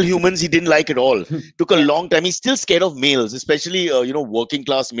male humans, he didn't like at all. Took a long time. He's still scared of males, especially, working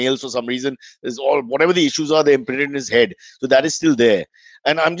class males for some reason. There's whatever the issues are, they're imprinted in his head. So that is still there.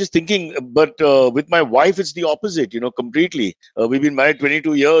 And I'm just thinking, but with my wife, it's the opposite, completely. We've been married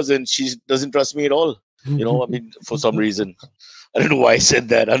 22 years and she doesn't trust me at all. For some reason. I don't know why I said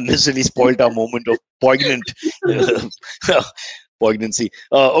that. Unnecessarily spoiled our moment of poignancy.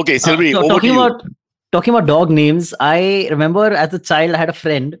 Okay, Silvery, over to you. Talking about dog names, I remember as a child, I had a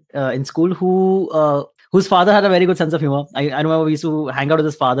friend in school whose father had a very good sense of humor. I remember we used to hang out with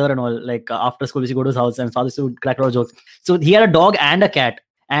his father and all. Like after school, we used to go to his house and his father used to crack a lot of jokes. So he had a dog and a cat.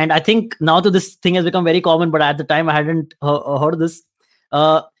 And I think now this thing has become very common, but at the time I hadn't heard of this.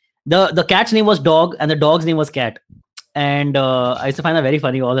 The cat's name was Dog and the dog's name was Cat. And I used to find that very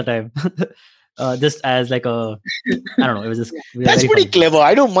funny all the time. Just as like I don't know, it was just that's pretty funny. Clever.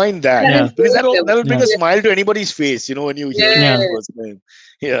 I don't mind that. Yeah. Because that'll bring a smile to anybody's face, when you hear the first name.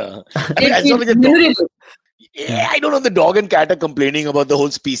 Yeah. I mean, I don't know. The dog and cat are complaining about the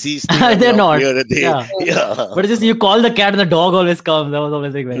whole species thing. They're not. But it's just you call the cat and the dog always comes. That was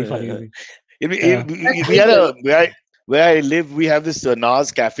always like very funny. We where I live, we have this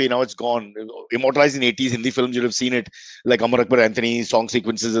Nas Cafe. Now it's gone. Immortalized in 80s Hindi films. You'll have seen it. Like Amar Akbar Anthony, song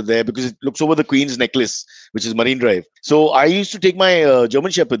sequences are there because it looks over the Queen's Necklace, which is Marine Drive. So I used to take my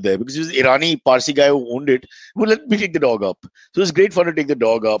German Shepherd there because he was Irani Parsi guy who owned it. Who let me take the dog up. So it was great fun to take the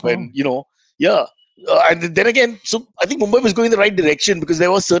dog up. And, yeah. And then again, so I think Mumbai was going in the right direction because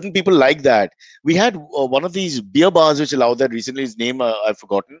there were certain people like that. We had one of these beer bars which allowed that recently. His name I've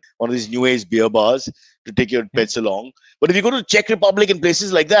forgotten. One of these new age beer bars to take your pets along. But if you go to Czech Republic and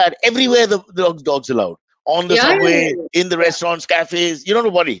places like that, everywhere the dogs allowed. On the subway, in the restaurants, cafes, you don't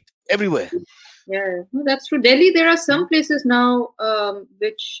have to worry. Everywhere. Yeah, no, that's true. Delhi, there are some places now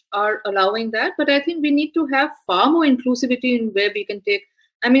which are allowing that. But I think we need to have far more inclusivity in where we can take.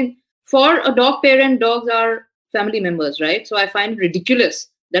 I mean, for a dog parent, dogs are family members, right? So I find it ridiculous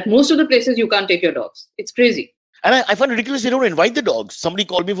that most of the places you can't take your dogs. It's crazy. And I find it ridiculous they don't invite the dogs. Somebody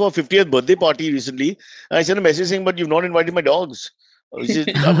called me for a 50th birthday party recently. And I sent a message saying, but you've not invited my dogs. I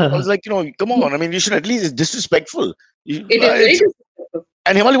was like, come on. I mean, you should at least, it's disrespectful. It is very disrespectful.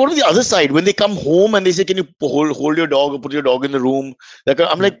 And Hemali, what on the other side? When they come home and they say, can you hold your dog or put your dog in the room? Like,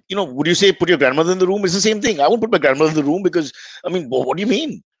 I'm like, would you say put your grandmother in the room? It's the same thing. I won't put my grandmother in the room because, I mean, what do you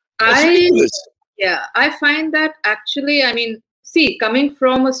mean? I find that actually, I mean, see, coming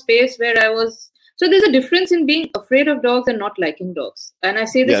from a space where I was, so there's a difference in being afraid of dogs and not liking dogs. And I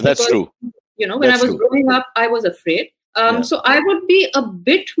say this because, that's true. When I was growing up, I was afraid. So I would be a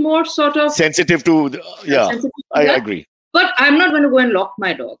bit more sort of sensitive to, I agree. But I'm not going to go and lock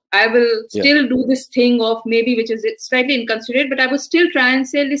my dog. I will still do this thing of maybe, which is slightly inconsiderate, but I will still try and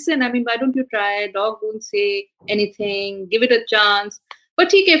say, listen, I mean, why don't you try? Dog won't say anything. Give it a chance.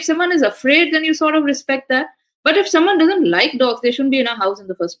 But if someone is afraid, then you sort of respect that. But if someone doesn't like dogs, they shouldn't be in a house in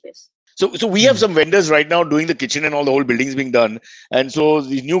the first place. So we have some vendors right now doing the kitchen and all the whole buildings being done. And so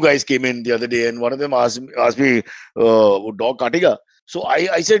these new guys came in the other day and one of them asked me, dog kaatega? So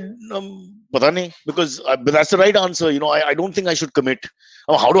I said, pata nahi, because but that's the right answer. I don't think I should commit.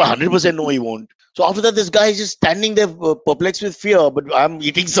 How do I 100% know he won't? So after that, this guy is just standing there perplexed with fear, but I'm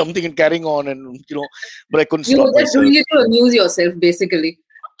eating something and carrying on and, but I couldn't stop myself. You were just doing it to amuse yourself, basically.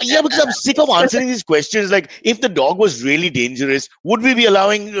 Yeah, because I'm sick of answering these questions. Like, if the dog was really dangerous, would we be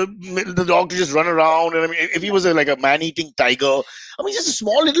allowing the dog to just run around? And I mean, if he was like a man-eating tiger, I mean, just a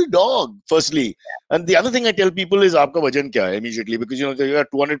small little dog, firstly. And the other thing I tell people is, aapka vajan kya hai, immediately, because, you a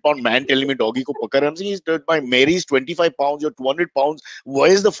 200-pound man telling me doggy ko pakad. I'm saying, my Mary's 25 pounds, you're 200 pounds. Why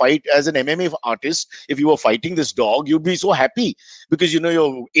is the fight as an MMA artist? If you were fighting this dog, you'd be so happy because,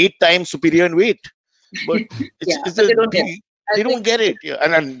 you're 8 times superior in weight. But they don't get it. Yeah.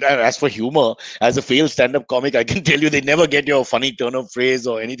 And as for humor, as a failed stand-up comic, I can tell you they never get your funny turn of phrase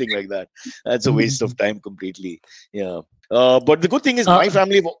or anything like that. That's a waste of time completely. Yeah. But the good thing is my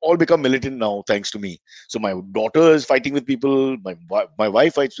family have all become militant now, thanks to me. So my daughter is fighting with people. My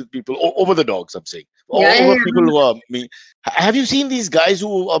wife fights with people over the dogs, I'm saying. Over people who are me. Have you seen these guys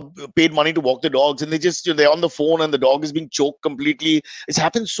who are paid money to walk the dogs and they're on the phone and the dog is being choked completely? It's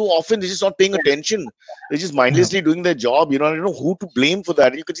happened so often. They're just not paying attention. They're just mindlessly doing their job. I don't know who to blame for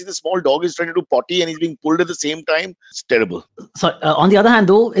that. You can see the small dog is trying to do potty and he's being pulled at the same time. It's terrible. So on the other hand,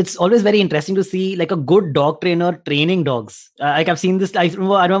 though, it's always very interesting to see like a good dog trainer training dogs. Like I've seen this. I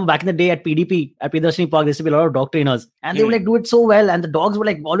remember back in the day at PDP, at Priyadarshini Park, there used to be a lot of dog trainers, and they would like do it so well, and the dogs were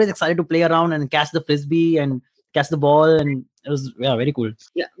like always excited to play around and catch the frisbee and catch the ball, and it was very cool.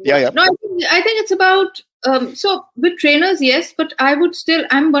 Yeah. No, I think it's about so with trainers, yes, but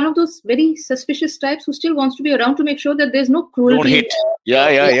I'm one of those very suspicious types who still wants to be around to make sure that there's no cruelty. Don't hit.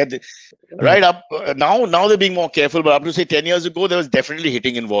 Yeah. Right up now they're being more careful, but up to say 10 years ago there was definitely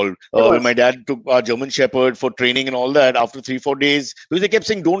hitting involved. When my dad took our German Shepherd for training and all that, after 3-4 days, because they kept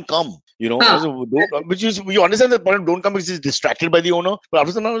saying don't come, which is, you understand the point, don't come because he's distracted by the owner. But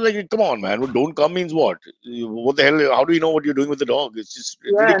after some time I was like, come on, man, don't come means what? What the hell? How do you know what you're doing with the dog? It's just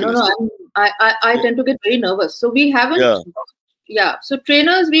ridiculous. I tend to get very nervous, so we haven't. So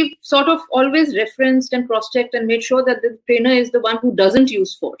trainers, we've sort of always referenced and cross-checked and made sure that the trainer is the one who doesn't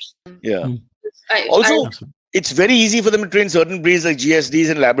use force. It's very easy for them to train certain breeds like GSDs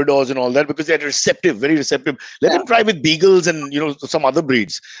and Labradors and all that because they're very receptive. Let them try with Beagles and some other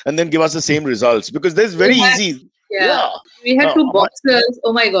breeds and then give us the same results because there's very easy. We had 2 boxers.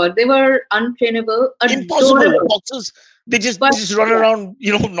 Oh my God, they were untrainable. Impossible. Boxers. They just run around,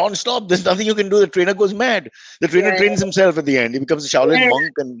 non-stop. There's nothing you can do. The trainer goes mad. The trainer trains himself at the end. He becomes a Shaolin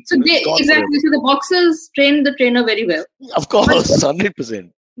monk. And so So the boxers trained the trainer very well. Of course,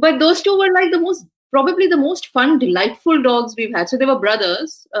 100%. But those 2 were like probably the most fun, delightful dogs we've had. So they were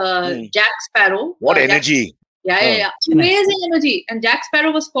brothers, Jack Sparrow. What energy. Yeah. Amazing energy. And Jack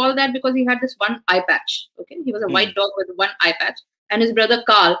Sparrow was called that because he had this one eye patch. Okay, he was a white dog with one eye patch, and his brother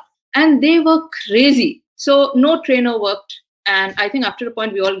Carl, and they were crazy. So no trainer worked. And I think after a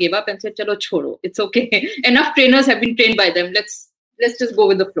point, we all gave up and said, "Chalo, chodo. It's okay. Enough trainers have been trained by them. Let's just go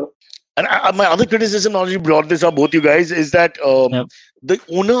with the flow." And my other criticism, now you brought this up, both you guys, is that the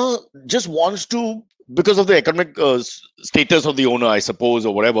owner just wants to, because of the economic status of the owner, I suppose,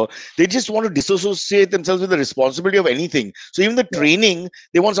 or whatever, they just want to disassociate themselves with the responsibility of anything. So even the training,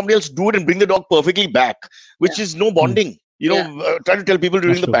 they want somebody else to do it and bring the dog perfectly back, which is no bonding. Try to tell people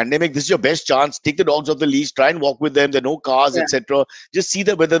during the pandemic, this is your best chance. Take the dogs off the leash, try and walk with them. There are no cars, etc. Just see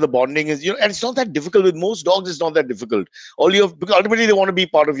whether the bonding is, and it's not that difficult. With most dogs, it's not that difficult. Because ultimately they want to be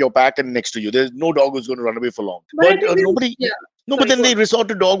part of your pack and next to you. There's no dog who's going to run away for long. But nobody. Yeah. No, but then they resort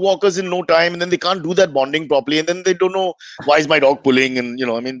to dog walkers in no time, and then they can't do that bonding properly, and then they don't know why is my dog pulling, and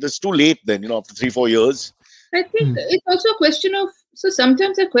it's too late then. After 3-4 years. I think it's also a question of. So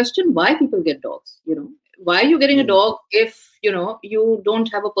sometimes I question why people get dogs. Why are you getting a dog if you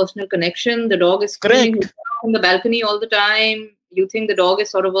don't have a personal connection? The dog is screaming on the balcony all the time. You think the dog is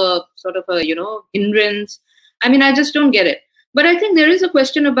sort of a hindrance. I mean, I just don't get it. But I think there is a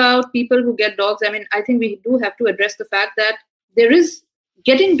question about people who get dogs. I mean, I think we do have to address the fact that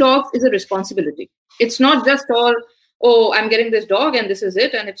getting dogs is a responsibility. It's not just all, oh, I'm getting this dog and this is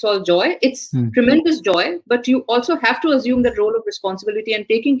it and it's all joy. It's tremendous joy, but you also have to assume that role of responsibility and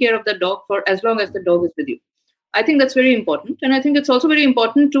taking care of the dog for as long as the dog is with you. I think that's very important. And I think it's also very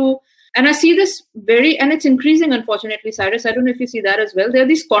important and I see this and it's increasing, unfortunately, Cyrus. I don't know if you see that as well. There are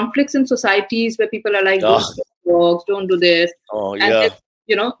these conflicts in societies where people are like, don't get dogs, don't do this. Oh, yeah.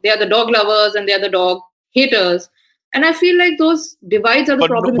 And they are the dog lovers and they are the dog haters. And I feel like those divides are the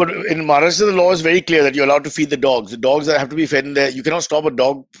problem. But in Maharashtra, the law is very clear that you're allowed to feed the dogs. The dogs that have to be fed in there. You cannot stop a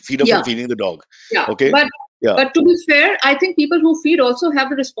dog feeder from feeding the dog. Yeah. Okay. But to be fair, I think people who feed also have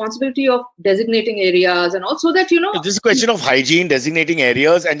the responsibility of designating areas and also that, It's just a question of hygiene, designating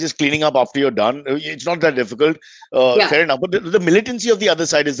areas and just cleaning up after you're done. It's not that difficult. Fair enough. But the militancy of the other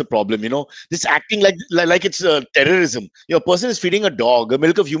side is the problem, This acting like it's terrorism. A person is feeding a dog, a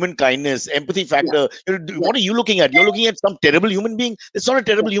milk of human kindness, empathy factor. What are you looking at? You're looking at some terrible human being. It's not a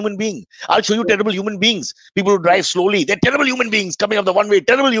terrible human being. I'll show you terrible human beings. People who drive slowly. They're terrible human beings coming up the one way.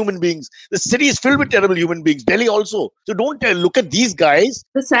 Terrible human beings. The city is filled with terrible human beings. Delhi also. So don't look at these guys.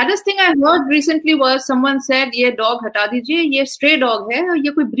 The saddest thing I heard recently was someone said, "Ye dog hata dijiye, ye stray dog hai,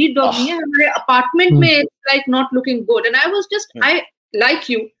 ye koi breed dog nahi hai. Hamare apartment mein it's like not looking good." And I was just,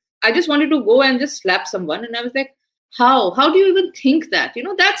 I just wanted to go and just slap someone. And I was like, how do you even think that?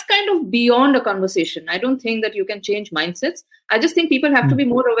 That's kind of beyond a conversation. I don't think that you can change mindsets. I just think people have to be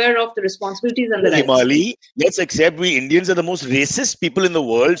more aware of the responsibilities and the rights. Hemali, let's accept we Indians are the most racist people in the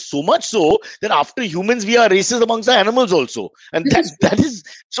world, so much so that after humans, we are racist amongst the animals also. And that is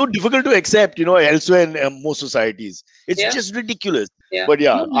so difficult to accept, elsewhere in most societies. It's just ridiculous. Yeah. But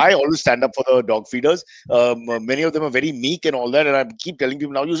I always stand up for the dog feeders. Many of them are very meek and all that. And I keep telling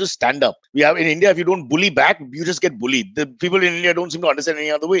people now, you just stand up. We have in India, if you don't bully back, you just get bullied. The people in India don't seem to understand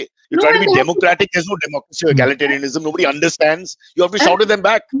any other way. You try to be democratic. There's no democracy or egalitarianism. Nobody understands. You have to shout at them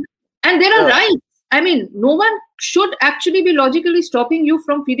back. And there are rights. I mean, no one should actually be logically stopping you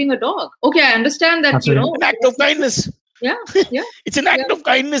from feeding a dog. Okay, I understand that, Absolutely. An act of kindness. Yeah. It's an act of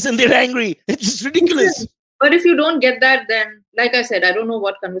kindness and they're angry. It's just ridiculous. But if you don't get that, then, like I said, I don't know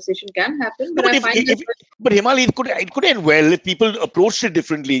what conversation can happen. But but Hemali, it could end well if people approached it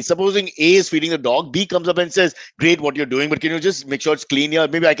differently. Supposing A is feeding a dog, B comes up and says, "Great, what you're doing, but can you just make sure it's clean here?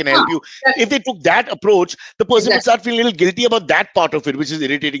 Maybe I can help you." If they took that approach, the person would start feeling a little guilty about that part of it, which is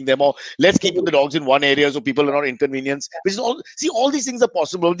irritating them. Or let's keep the dogs in one area so people are not inconvenienced. Which is all these things are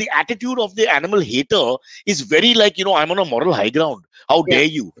possible. The attitude of the animal hater is very like, I'm on a moral high ground. How dare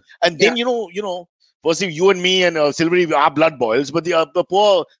you? And then, Firstly, you and me and Silvery, our blood boils, but the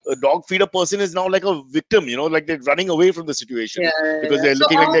poor dog feeder person is now like a victim, like they're running away from the situation because they're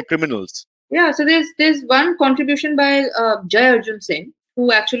looking like they're criminals. Yeah, so there's one contribution by Jai Arjun Singh,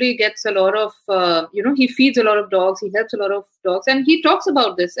 who actually gets a lot of, he feeds a lot of dogs, he helps a lot of dogs, and he talks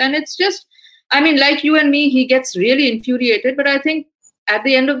about this. And it's just, I mean, like you and me, he gets really infuriated, but I think at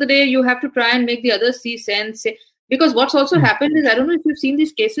the end of the day, you have to try and make the others see sense. Because what's also happened is, I don't know if you've seen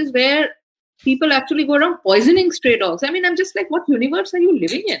these cases where people actually go around poisoning stray dogs. I mean, I'm just like, what universe are you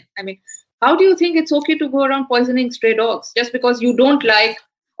living in? I mean, how do you think it's okay to go around poisoning stray dogs just because you don't like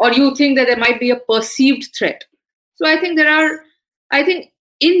or you think that there might be a perceived threat? So I think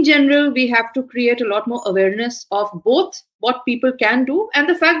in general, we have to create a lot more awareness of both what people can do and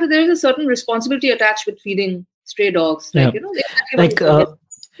the fact that there is a certain responsibility attached with feeding stray dogs.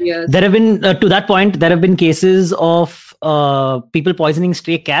 Yes. There have been, to that point, there have been cases of people poisoning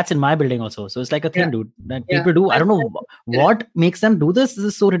stray cats in my building also. So it's like a thing, dude, that people do. I don't know what makes them do this. This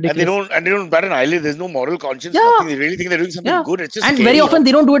is so ridiculous. And they don't bat an eyelid. There's no moral conscience. Nothing. They really think they're doing something good. It's just and scary, very often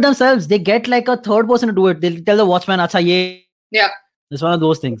they don't do it themselves. They get like a third person to do it. They'll tell the watchman, "Acha ye." Yeah. It's one of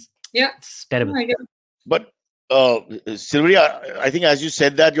those things. Yeah. It's terrible. But Sylvia, I think as you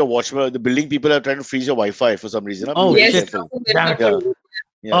said that your watchman, the building people are trying to freeze your Wi-Fi for some reason. Oh, yes.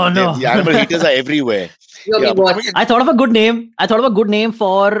 Yeah, oh no! The animal heaters are everywhere. I thought of a good name.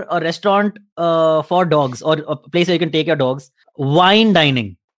 For a restaurant for dogs, or a place where you can take your dogs. Wine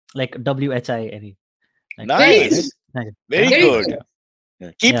dining, like WHINE. Nice. Very good.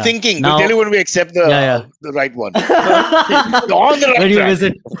 Keep thinking. We'll tell you when we accept the right one. You're on the right when you track.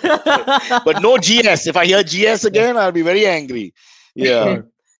 visit. But no GS. If I hear GS again, I'll be very angry. Yeah.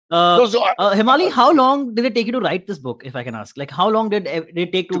 Hemali, how long did it take you to write this book, if I can ask? Like, how long did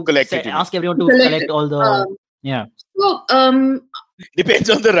it take to ask everyone to collect all the... So, depends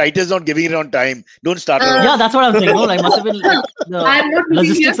on the writers not giving it on time. Don't start. Yeah, that's what I'm saying. No, like, must have been like, I'm not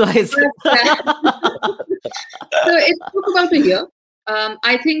logistics wise. So it took about a year.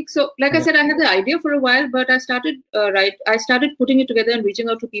 I think so. Like I said, I had the idea for a while, but I started I started putting it together and reaching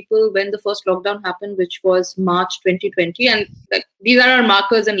out to people when the first lockdown happened, which was March 2020. And like these are our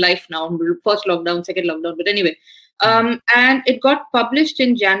markers in life now: first lockdown, second lockdown. But anyway, and it got published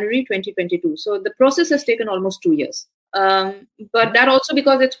in January 2022. So the process has taken almost 2 years. But that also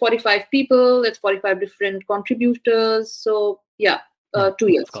because it's 45 people, it's 45 different contributors. So 2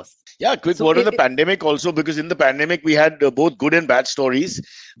 years. Of course. Yeah, quick word on the pandemic also, because in the pandemic, we had both good and bad stories.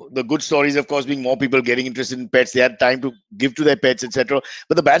 The good stories, of course, being more people getting interested in pets. They had time to give to their pets, etc.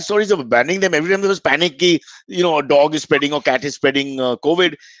 But the bad stories of abandoning them, every time there was panic, a dog is spreading or cat is spreading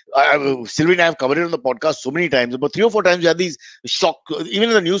COVID. Sylvie and I have covered it on the podcast so many times. About 3 or 4 times, we had these shock, even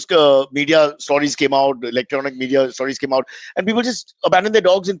in the news media stories came out, electronic media stories came out, and people just abandoned their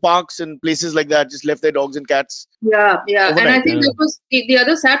dogs in parks and places like that, just left their dogs and cats. Yeah. Overnight. And I think that was the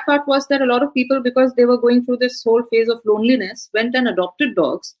other sad part was that a lot of people, because they were going through this whole phase of loneliness, went and adopted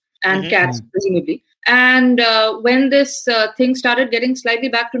dogs and cats, presumably. And when this thing started getting slightly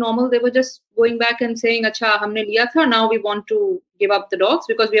back to normal, they were just going back and saying, "Acha, humne liya tha. Now we want to give up the dogs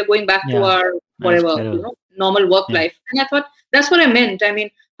because we are going back to our normal work life." And I thought that's what I meant. I mean,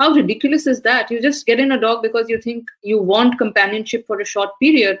 how ridiculous is that? You just get in a dog because you think you want companionship for a short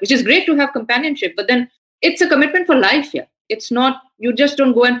period, which is great to have companionship, but then it's a commitment for life. Yeah, it's not. You just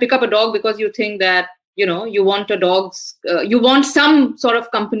don't go and pick up a dog because you think that you want you want some sort of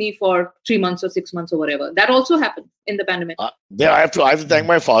company for 3 months or 6 months or whatever. That also happened in the pandemic. I have to thank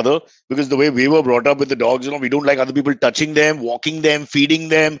my father, because the way we were brought up with the dogs, we don't like other people touching them, walking them, feeding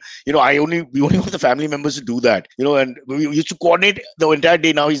them. We only want the family members to do that. And we used to coordinate the entire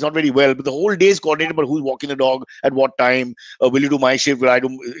day. Now he's not very well, but the whole day is coordinated about who's walking the dog at what time. Will you do my shift? Will I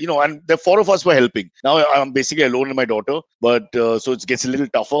do? And the 4 of us were helping. Now I'm basically alone with my daughter, but so it gets a little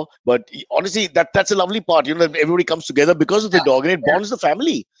tougher. But honestly, that's a lovely part. That everybody comes together because of the dog, and it bonds the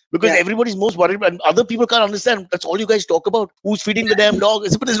family. Because everybody's most worried, and other people can't understand. That's all you guys talk about. Who's feeding the damn dog?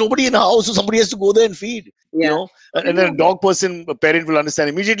 But there's nobody in the house, so somebody has to go there and feed. And then a dog person, a parent will understand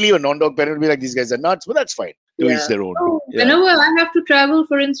immediately. A non-dog parent will be like, "These guys are nuts," but that's fine. To each their own. So whenever I have to travel,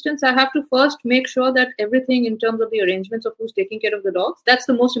 for instance, I have to first make sure that everything in terms of the arrangements of who's taking care of the dogs, that's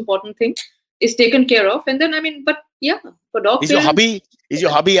the most important thing, is taken care of. And then, for dogs. Is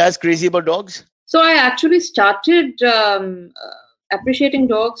your hubby as crazy about dogs? So I actually started appreciating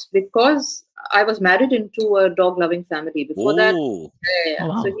dogs because I was married into a dog-loving family. Before that,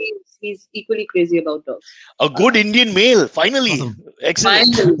 wow. So he's equally crazy about dogs. A good Indian male, finally. Awesome.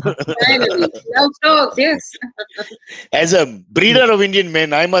 Excellent. Finally. Loves dogs, yes. As a breeder of Indian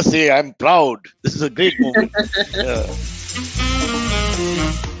men, I must say I'm proud. This is a great moment.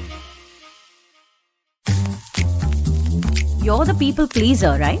 You're the people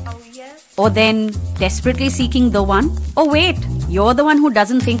pleaser, right? Or then desperately seeking the one? Oh wait, you're the one who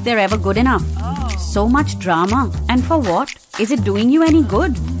doesn't think they're ever good enough. So much drama. And for what? Is it doing you any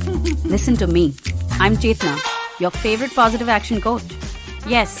good? Listen to me. I'm Chetna, your favorite positive action coach.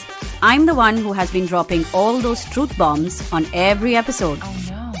 Yes, I'm the one who has been dropping all those truth bombs on every episode. Oh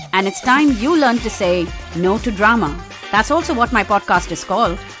no. And it's time you learn to say no to drama. That's also what my podcast is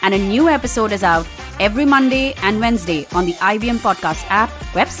called. And a new episode is out every Monday and Wednesday on the IVM Podcast app,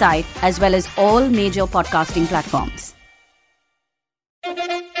 website, as well as all major podcasting platforms.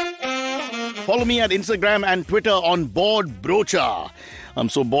 Follow me at Instagram and Twitter on Bored Brocha. I'm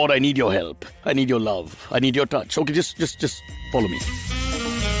so bored, I need your help. I need your love. I need your touch. Okay, just follow me.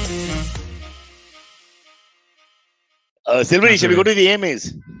 Silvery, shall we go to the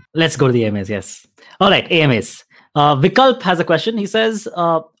AMAs? Let's go to the AMAs, yes. All right, AMAs. Vikalp has a question. He says,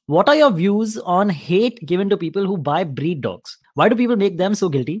 what are your views on hate given to people who buy breed dogs? Why do people make them so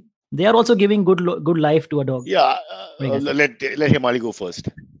guilty? They are also giving good life to a dog. Yeah, let Hemali go first.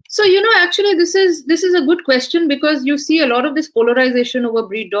 So, actually, this is a good question, because you see a lot of this polarization over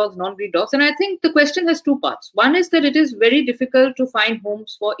breed dogs, non-breed dogs. And I think the question has two parts. One is that it is very difficult to find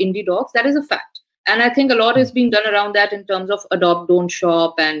homes for indie dogs. That is a fact. And I think a lot is being done around that in terms of adopt, don't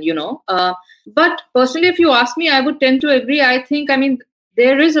shop, and, but personally, if you ask me, I would tend to agree.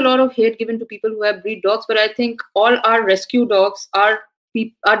 There is a lot of hate given to people who have breed dogs, but I think all our rescue dogs are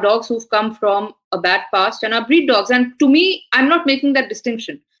dogs who've come from a bad past and are breed dogs. And to me, I'm not making that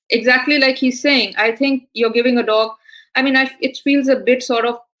distinction. Exactly like he's saying, I think you're giving a dog, it feels a bit sort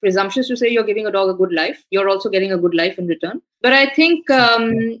of presumptuous to say you're giving a dog a good life. You're also getting a good life in return. But I think,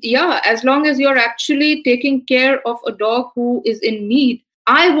 as long as you're actually taking care of a dog who is in need,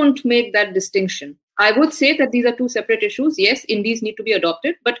 I wouldn't make that distinction. I would say that these are two separate issues. Yes, indies need to be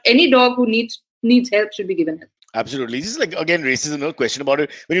adopted, but any dog who needs help should be given help. Absolutely. This is like, again, racism, no question about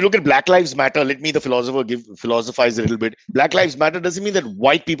it. When you look at Black Lives Matter, let me, the philosopher, philosophize a little bit. Black Lives Matter doesn't mean that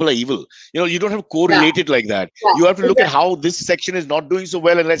white people are evil. You don't have to correlate it like that. Yeah. You have to look at how this section is not doing so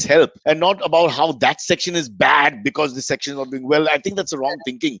well and let's help. And not about how that section is bad because this section is not doing well. I think that's the wrong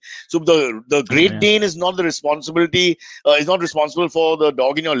thinking. So the Great Dane is not the responsibility, is not responsible for the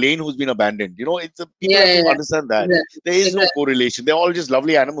dog in your lane who's been abandoned. People have to understand that. There is no correlation. They're all just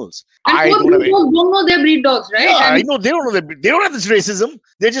lovely animals. And I don't know their breed dogs, right? Yeah, I know they don't know that. They don't have this racism.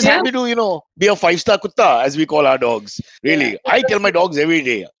 They're just happy to, be a 5-star kutta, as we call our dogs. Really, I tell my dogs every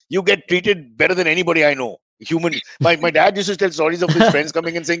day, you get treated better than anybody I know. Human. My dad used to tell stories of his friends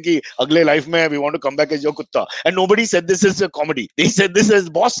coming and saying, "Ki agle life mein we want to come back as your kutta." And nobody said this as a comedy. They said this as,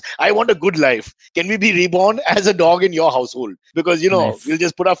 "Boss, I want a good life. Can we be reborn as a dog in your household? Because we'll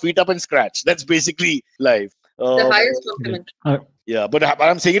just put our feet up and scratch." That's basically life. The highest compliment. Yeah, but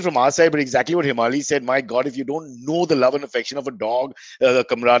I'm saying it from our side, but exactly what Hemali said. My God, if you don't know the love and affection of a dog, the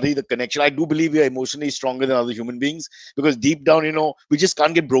camaraderie, the connection, I do believe we are emotionally stronger than other human beings, because deep down, we just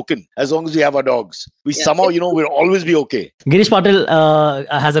can't get broken as long as we have our dogs. We somehow, we'll always be okay. Girish Patil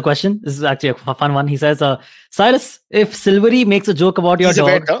has a question. This is actually a fun one. He says, Cyrus, if Silvery makes a joke about your dog...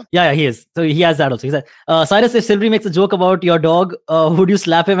 Vet, huh? Yeah, he is. So he has that also. He said, Cyrus, if Silvery makes a joke about your dog, would you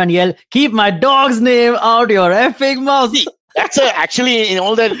slap him and yell, "Keep my dog's name out your effing mouth"? That's actually in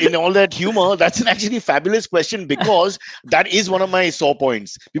all that humor, that's an actually fabulous question, because that is one of my sore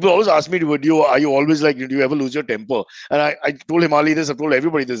points. People always ask me, are you always like, do you ever lose your temper? And I told Hemali this, I've told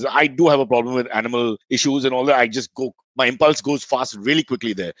everybody this. I do have a problem with animal issues and all that. I just go, my impulse goes fast really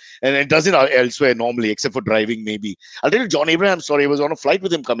quickly there. And it doesn't elsewhere normally, except for driving maybe. I'll tell you, John Abraham, I was on a flight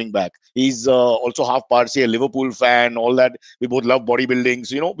with him coming back. He's also half Parsi, a Liverpool fan, all that. We both love bodybuilding.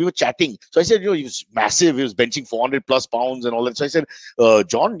 So, we were chatting. So I said, he was massive. He was benching 400 plus pounds and all that. So I said,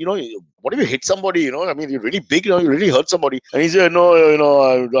 John, what if you hit somebody? You're really big, you really hurt somebody. And he said, no,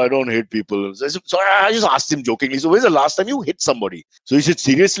 I don't hit people. So I just asked him jokingly, so when's the last time you hit somebody? So he said,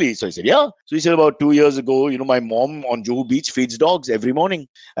 seriously? So I said, yeah. So he said, about 2 years ago, my mom on Juhu Beach feeds dogs every morning.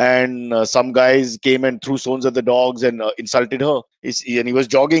 And some guys came and threw stones at the dogs and insulted her. And he was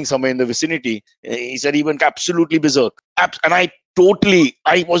jogging somewhere in the vicinity. He said he went absolutely berserk. And I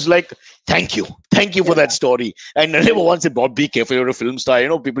was like, thank you for that story. And I never once said, Bob, be careful, you're a film star,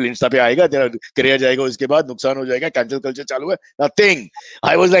 people Insta pe aayega, tera career jayega, uske baad nuksan ho jayega, cancel culture chalu hai. Nothing.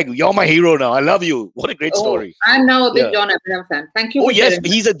 I was like, you're my hero now. I love you. What a great story. I'm now a big John Abraham fan. Thank you. Oh yes,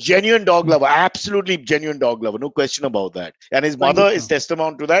 he's a genuine dog lover. Absolutely genuine dog lover. No question about that. And his mother is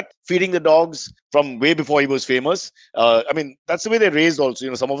testament to that, feeding the dogs from way before he was famous. That's the way they're raised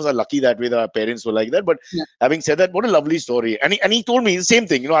also. Some of us are lucky that way that our parents were like that. But having said that, what a lovely story. And he told me the same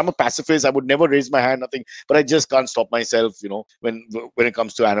thing. I'm a pacifist. I would never raise my hand, nothing. But I just can't stop myself, when it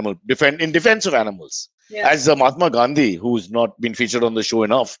comes to in defense of animals. Yeah. As Mahatma Gandhi, who's not been featured on the show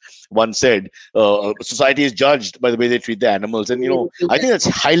enough, once said, society is judged by the way they treat the animals. And, I think that's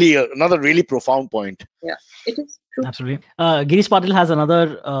another really profound point. Yeah, it is true. Absolutely. Girish Patil has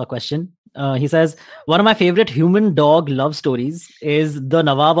another question. He says, one of my favorite human-dog love stories is the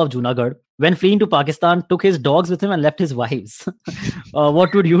Nawab of Junagadh. When fleeing to Pakistan, took his dogs with him and left his wives.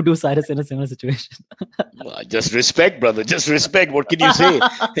 What would you do, Cyrus, in a similar situation? Just respect, brother. Just respect. What can you say?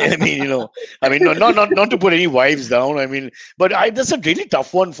 Not to put any wives down. But that's a really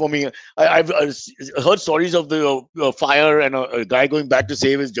tough one for me. I've heard stories of the fire and a guy going back to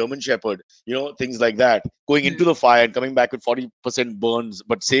save his German Shepherd. Things like that. Going into the fire and coming back with 40% burns,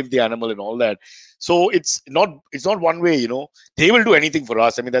 but save the animal and all that. So it's not one way, they will do anything for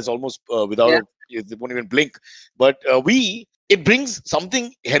us. That's almost without they won't even blink. But it brings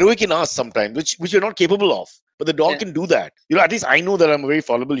something heroic in us sometimes, which we're not capable of. But the dog can do that. At least I know that I'm a very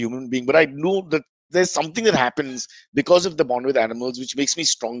fallible human being, but I know that there's something that happens because of the bond with animals, which makes me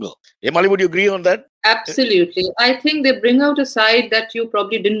stronger. Hemali, would you agree on that? Absolutely. I think they bring out a side that you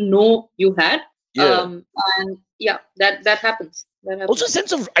probably didn't know you had. And that happens. Also a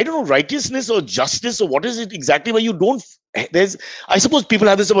sense of, I don't know, righteousness or justice, or what is it exactly, where you don't, I suppose people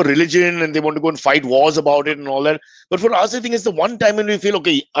have this about religion and they want to go and fight wars about it and all that. But for us, I think it's the one time when we feel,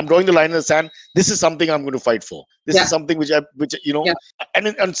 okay, I'm drawing the line in the sand. This is something I'm going to fight for. This is something which and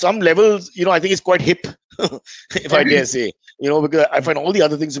on some levels, I think it's quite hip, if I dare say, because I find all the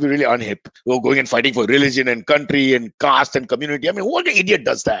other things to be really unhip. Going and fighting for religion and country and caste and community. I mean, what idiot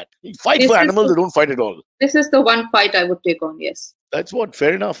does that? You fight for animals, they don't fight at all. This is the one fight I would take on, yes. That's what,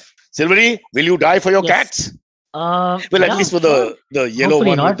 fair enough. Silvery, will you die for your cats? Well, at least for the yellow Hopefully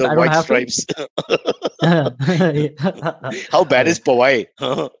one not. with the white stripes. How bad is Powai?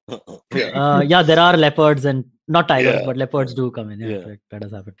 There are leopards and not tigers, but leopards do come in. That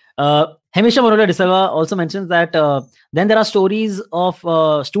does happen. Hemisha Manola de Silva also mentions that then there are stories of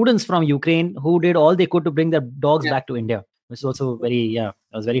students from Ukraine who did all they could to bring their dogs back to India, which is also it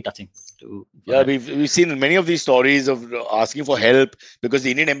was very touching. We've seen many of these stories of asking for help because the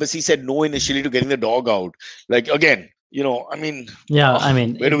Indian embassy said no initially to getting the dog out. Like, again, I mean,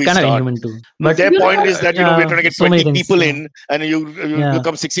 where do we start? Inhuman too. But their point is that, we're trying to get 20 people in, and you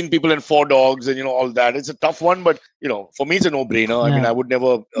become 16 people and 4 dogs and, all that. It's a tough one, but, for me, it's a no-brainer. I mean, I would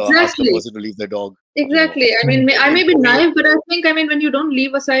never ask a person to leave their dog. Exactly. I mean, I may be naive, but I think, when you don't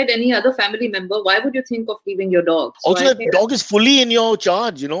leave aside any other family member, why would you think of leaving your dog? So also, the dog is fully in your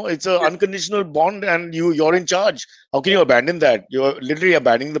charge, it's an unconditional bond and you're in charge. How can you abandon that? You're literally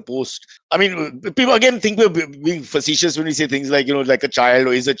abandoning the post. I mean, people again think we're being facetious when we say things like, like a child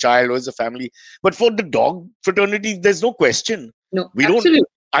or is a family. But for the dog fraternity, there's no question. No, we absolutely. don't.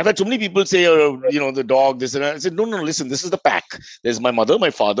 I've had so many people say, the dog, this and that. I said, no, listen, this is the pack. There's my mother, my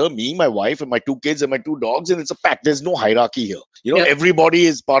father, me, my wife, and my 2 kids and my 2 dogs, and it's a pack. There's no hierarchy here. Everybody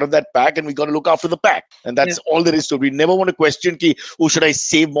is part of that pack, and we got to look after the pack. And that's all there is to it. We never want to question, should I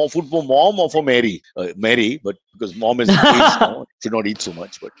save more food for mom or for Mary? Mary, but because mom is aged now, should not eat so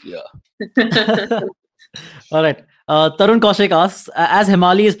much, but All right. Tarun Kaushik asks, as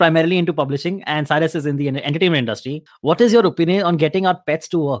Hemali is primarily into publishing and Cyrus is in the entertainment industry, what is your opinion on getting our pets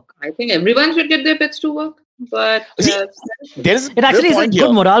to work? I think everyone should get their pets to work. But it actually is a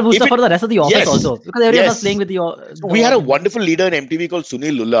good morale booster for the rest of the office also. Because everyone was playing with the we had a wonderful leader in MTV called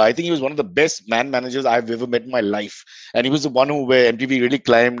Sunil Lulla. I think he was one of the best man managers I've ever met in my life. And he was the one where MTV really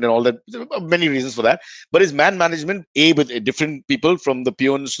climbed and all that. There are many reasons for that. But his man management, with different people from the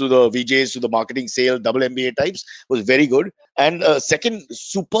peons to the VJs to the marketing, sales, double MBA types, was very good. And second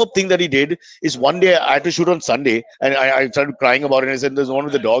superb thing that he did is one day I had to shoot on Sunday and I started crying about it. And I said, there's one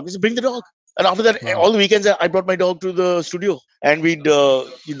with the dog. He said, bring the dog. And after that, all the weekends, I brought my dog to the studio and we'd do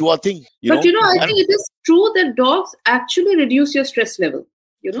our thing. I think it is true that dogs actually reduce your stress level.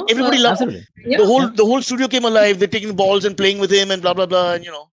 Everybody loves it. The whole studio came alive. They're taking balls and playing with him and blah, blah, blah. And,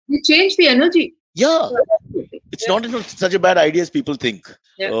 You change the energy. Yeah. It's not such a bad idea as people think.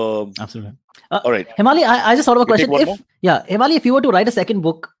 Absolutely. All right. Hemali, I just thought of a question. Hemali, if you were to write a second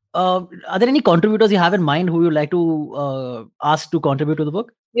book, are there any contributors you have in mind who you'd like to ask to contribute to the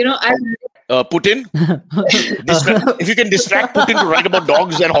book? Putin. If you can distract Putin to write about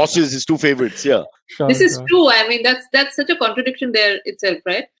dogs and horses, his 2 favorites. Yeah. This is true. I mean, that's such a contradiction there itself,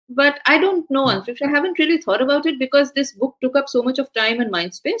 right? But I don't know, Anshush. I haven't really thought about it because this book took up so much of time and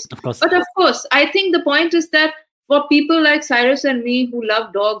mind space. Of course. But of course, I think the point is that for people like Cyrus and me who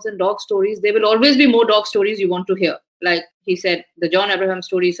love dogs and dog stories, there will always be more dog stories you want to hear. Like he said, the John Abraham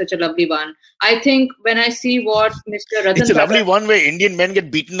story is such a lovely one. I think when I see what Mr. Ratan... It's a lovely one where Indian men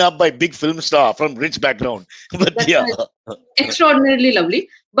get beaten up by big film star from rich background. But extraordinarily lovely.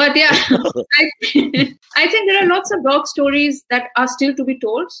 But I think there are lots of dog stories that are still to be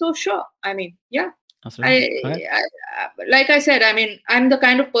told. So sure. I mean, like I said, I mean, I'm the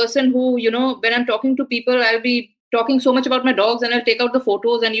kind of person who, when I'm talking to people, I'll be talking so much about my dogs and I'll take out the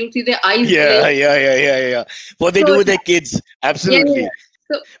photos and you'll see their eyes. Yeah. What they do with their kids. Absolutely.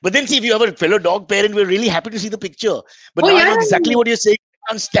 So, but then see, if you have a fellow dog parent, we're really happy to see the picture. But I know exactly what you're saying.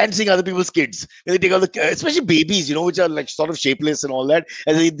 I can't stand seeing other people's kids. When they take out especially babies, which are like sort of shapeless and all that.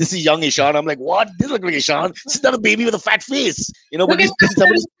 And this is young Ishan. I'm like, what? This looks like Ishan. This is not a baby with a fat face. But this is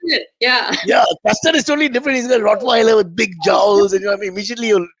somebody's Yeah. Yeah, Custer is totally different. He's got a Rottweiler with big jowls, and immediately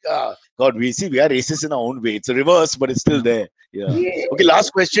you'll. God, we are racist in our own way. It's a reverse, but it's still there. Yeah. Okay,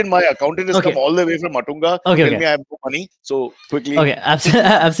 last question. My accountant has come all the way from Matunga. Tell me I have no money. So quickly. Okay,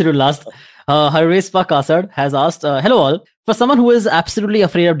 absolute last. Harespa Kasad has asked, hello all. For someone who is absolutely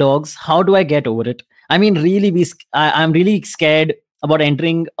afraid of dogs, how do I get over it? I mean, I'm really scared about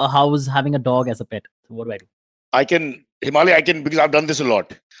entering a house having a dog as a pet. What do I do? Hemali, because I've done this a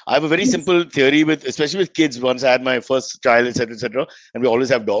lot. I have a very simple theory especially with kids. Once I had my first child, etc., and we always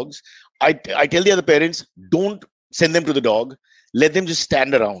have dogs. I tell the other parents, don't send them to the dog. Let them just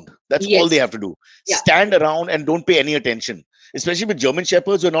stand around. That's all they have to do. Yeah. Stand around and don't pay any attention. Especially with German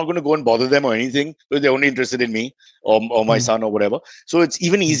Shepherds, we're not going to go and bother them or anything because they're only interested in me or my son or whatever. So it's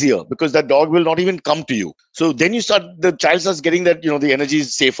even easier because that dog will not even come to you. So then the child starts getting that, the energy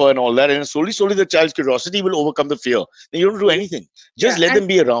is safer and all that. And slowly the child's curiosity will overcome the fear. Then you don't do anything. Just let them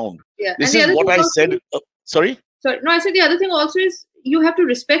be around. Yeah. This is what I said. Sorry? No, I said the other thing also is you have to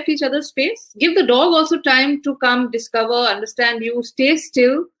respect each other's space. Give the dog also time to come, discover, understand you. Stay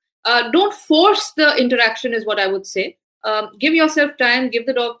still. Don't force the interaction is what I would say. Give yourself time, give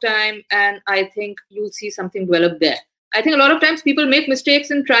the dog time, and I think you'll see something develop there. I think a lot of times people make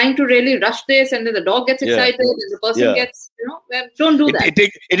mistakes in trying to really rush this, and then the dog gets excited, and the person gets, don't do that.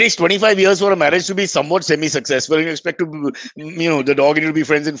 It takes 25 years for a marriage to be somewhat semi-successful, and you expect to, the dog and you to be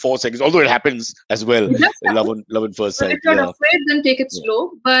friends in 4 seconds. Although it happens as well, love on first sight. If you're not afraid, then take it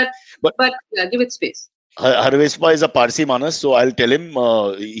slow, but give it space. Harvespa is a Parsi Manas, so I'll tell him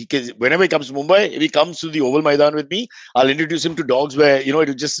whenever he comes to Mumbai, if he comes to the Oval Maidan with me, I'll introduce him to dogs where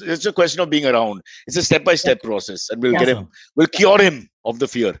it's a question of being around. It's a step-by-step process, and we'll cure him of the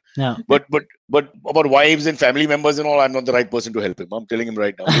fear. Yeah. But about wives and family members and all, I'm not the right person to help him. I'm telling him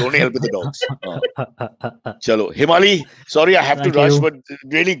right now. He'll only help with the dogs. Chalo. Hemali, sorry I have to rush, but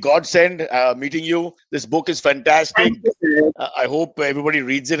really godsend meeting you. This book is fantastic. I hope everybody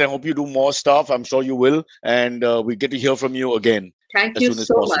reads it. I hope you do more stuff. I'm sure you will. And we get to hear from you again. Thank you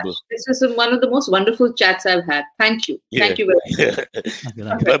so much. This is one of the most wonderful chats I've had. Thank you. Yeah. Thank you very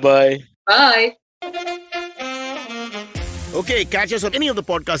much. Bye-bye. Bye. Okay, catch us on any of the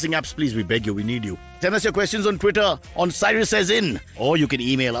podcasting apps, please. We beg you, we need you. Send us your questions on Twitter on Cyrus Says In, or you can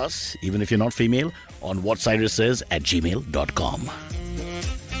email us, even if you're not female, on whatcyrussays@gmail.com.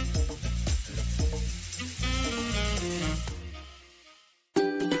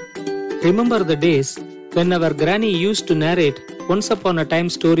 Remember the days when our granny used to narrate once upon a time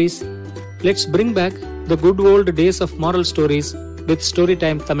stories? Let's bring back the good old days of moral stories with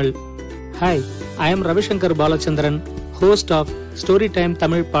Storytime Tamil. Hi, I am Ravishankar Balachandran, host of Storytime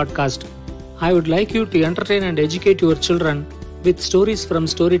Tamil podcast. I would like you to entertain and educate your children with stories from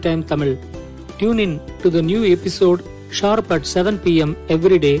Storytime Tamil. Tune in to the new episode sharp at 7 p.m.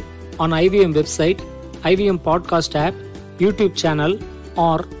 every day on IVM website, IVM podcast app, YouTube channel,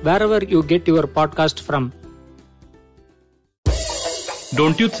 or wherever you get your podcast from.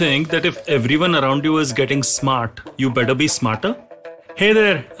 Don't you think that if everyone around you is getting smart, you better be smarter? Hey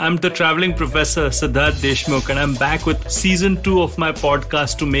there, I'm the traveling professor Siddharth Deshmukh, and I'm back with season 2 of my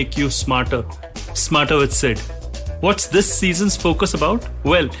podcast to make you smarter. Smarter with Sid. What's this season's focus about?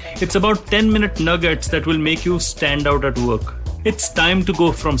 Well, it's about 10-minute nuggets that will make you stand out at work. It's time to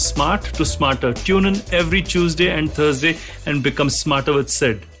go from smart to smarter. Tune in every Tuesday and Thursday and become smarter with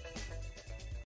Sid.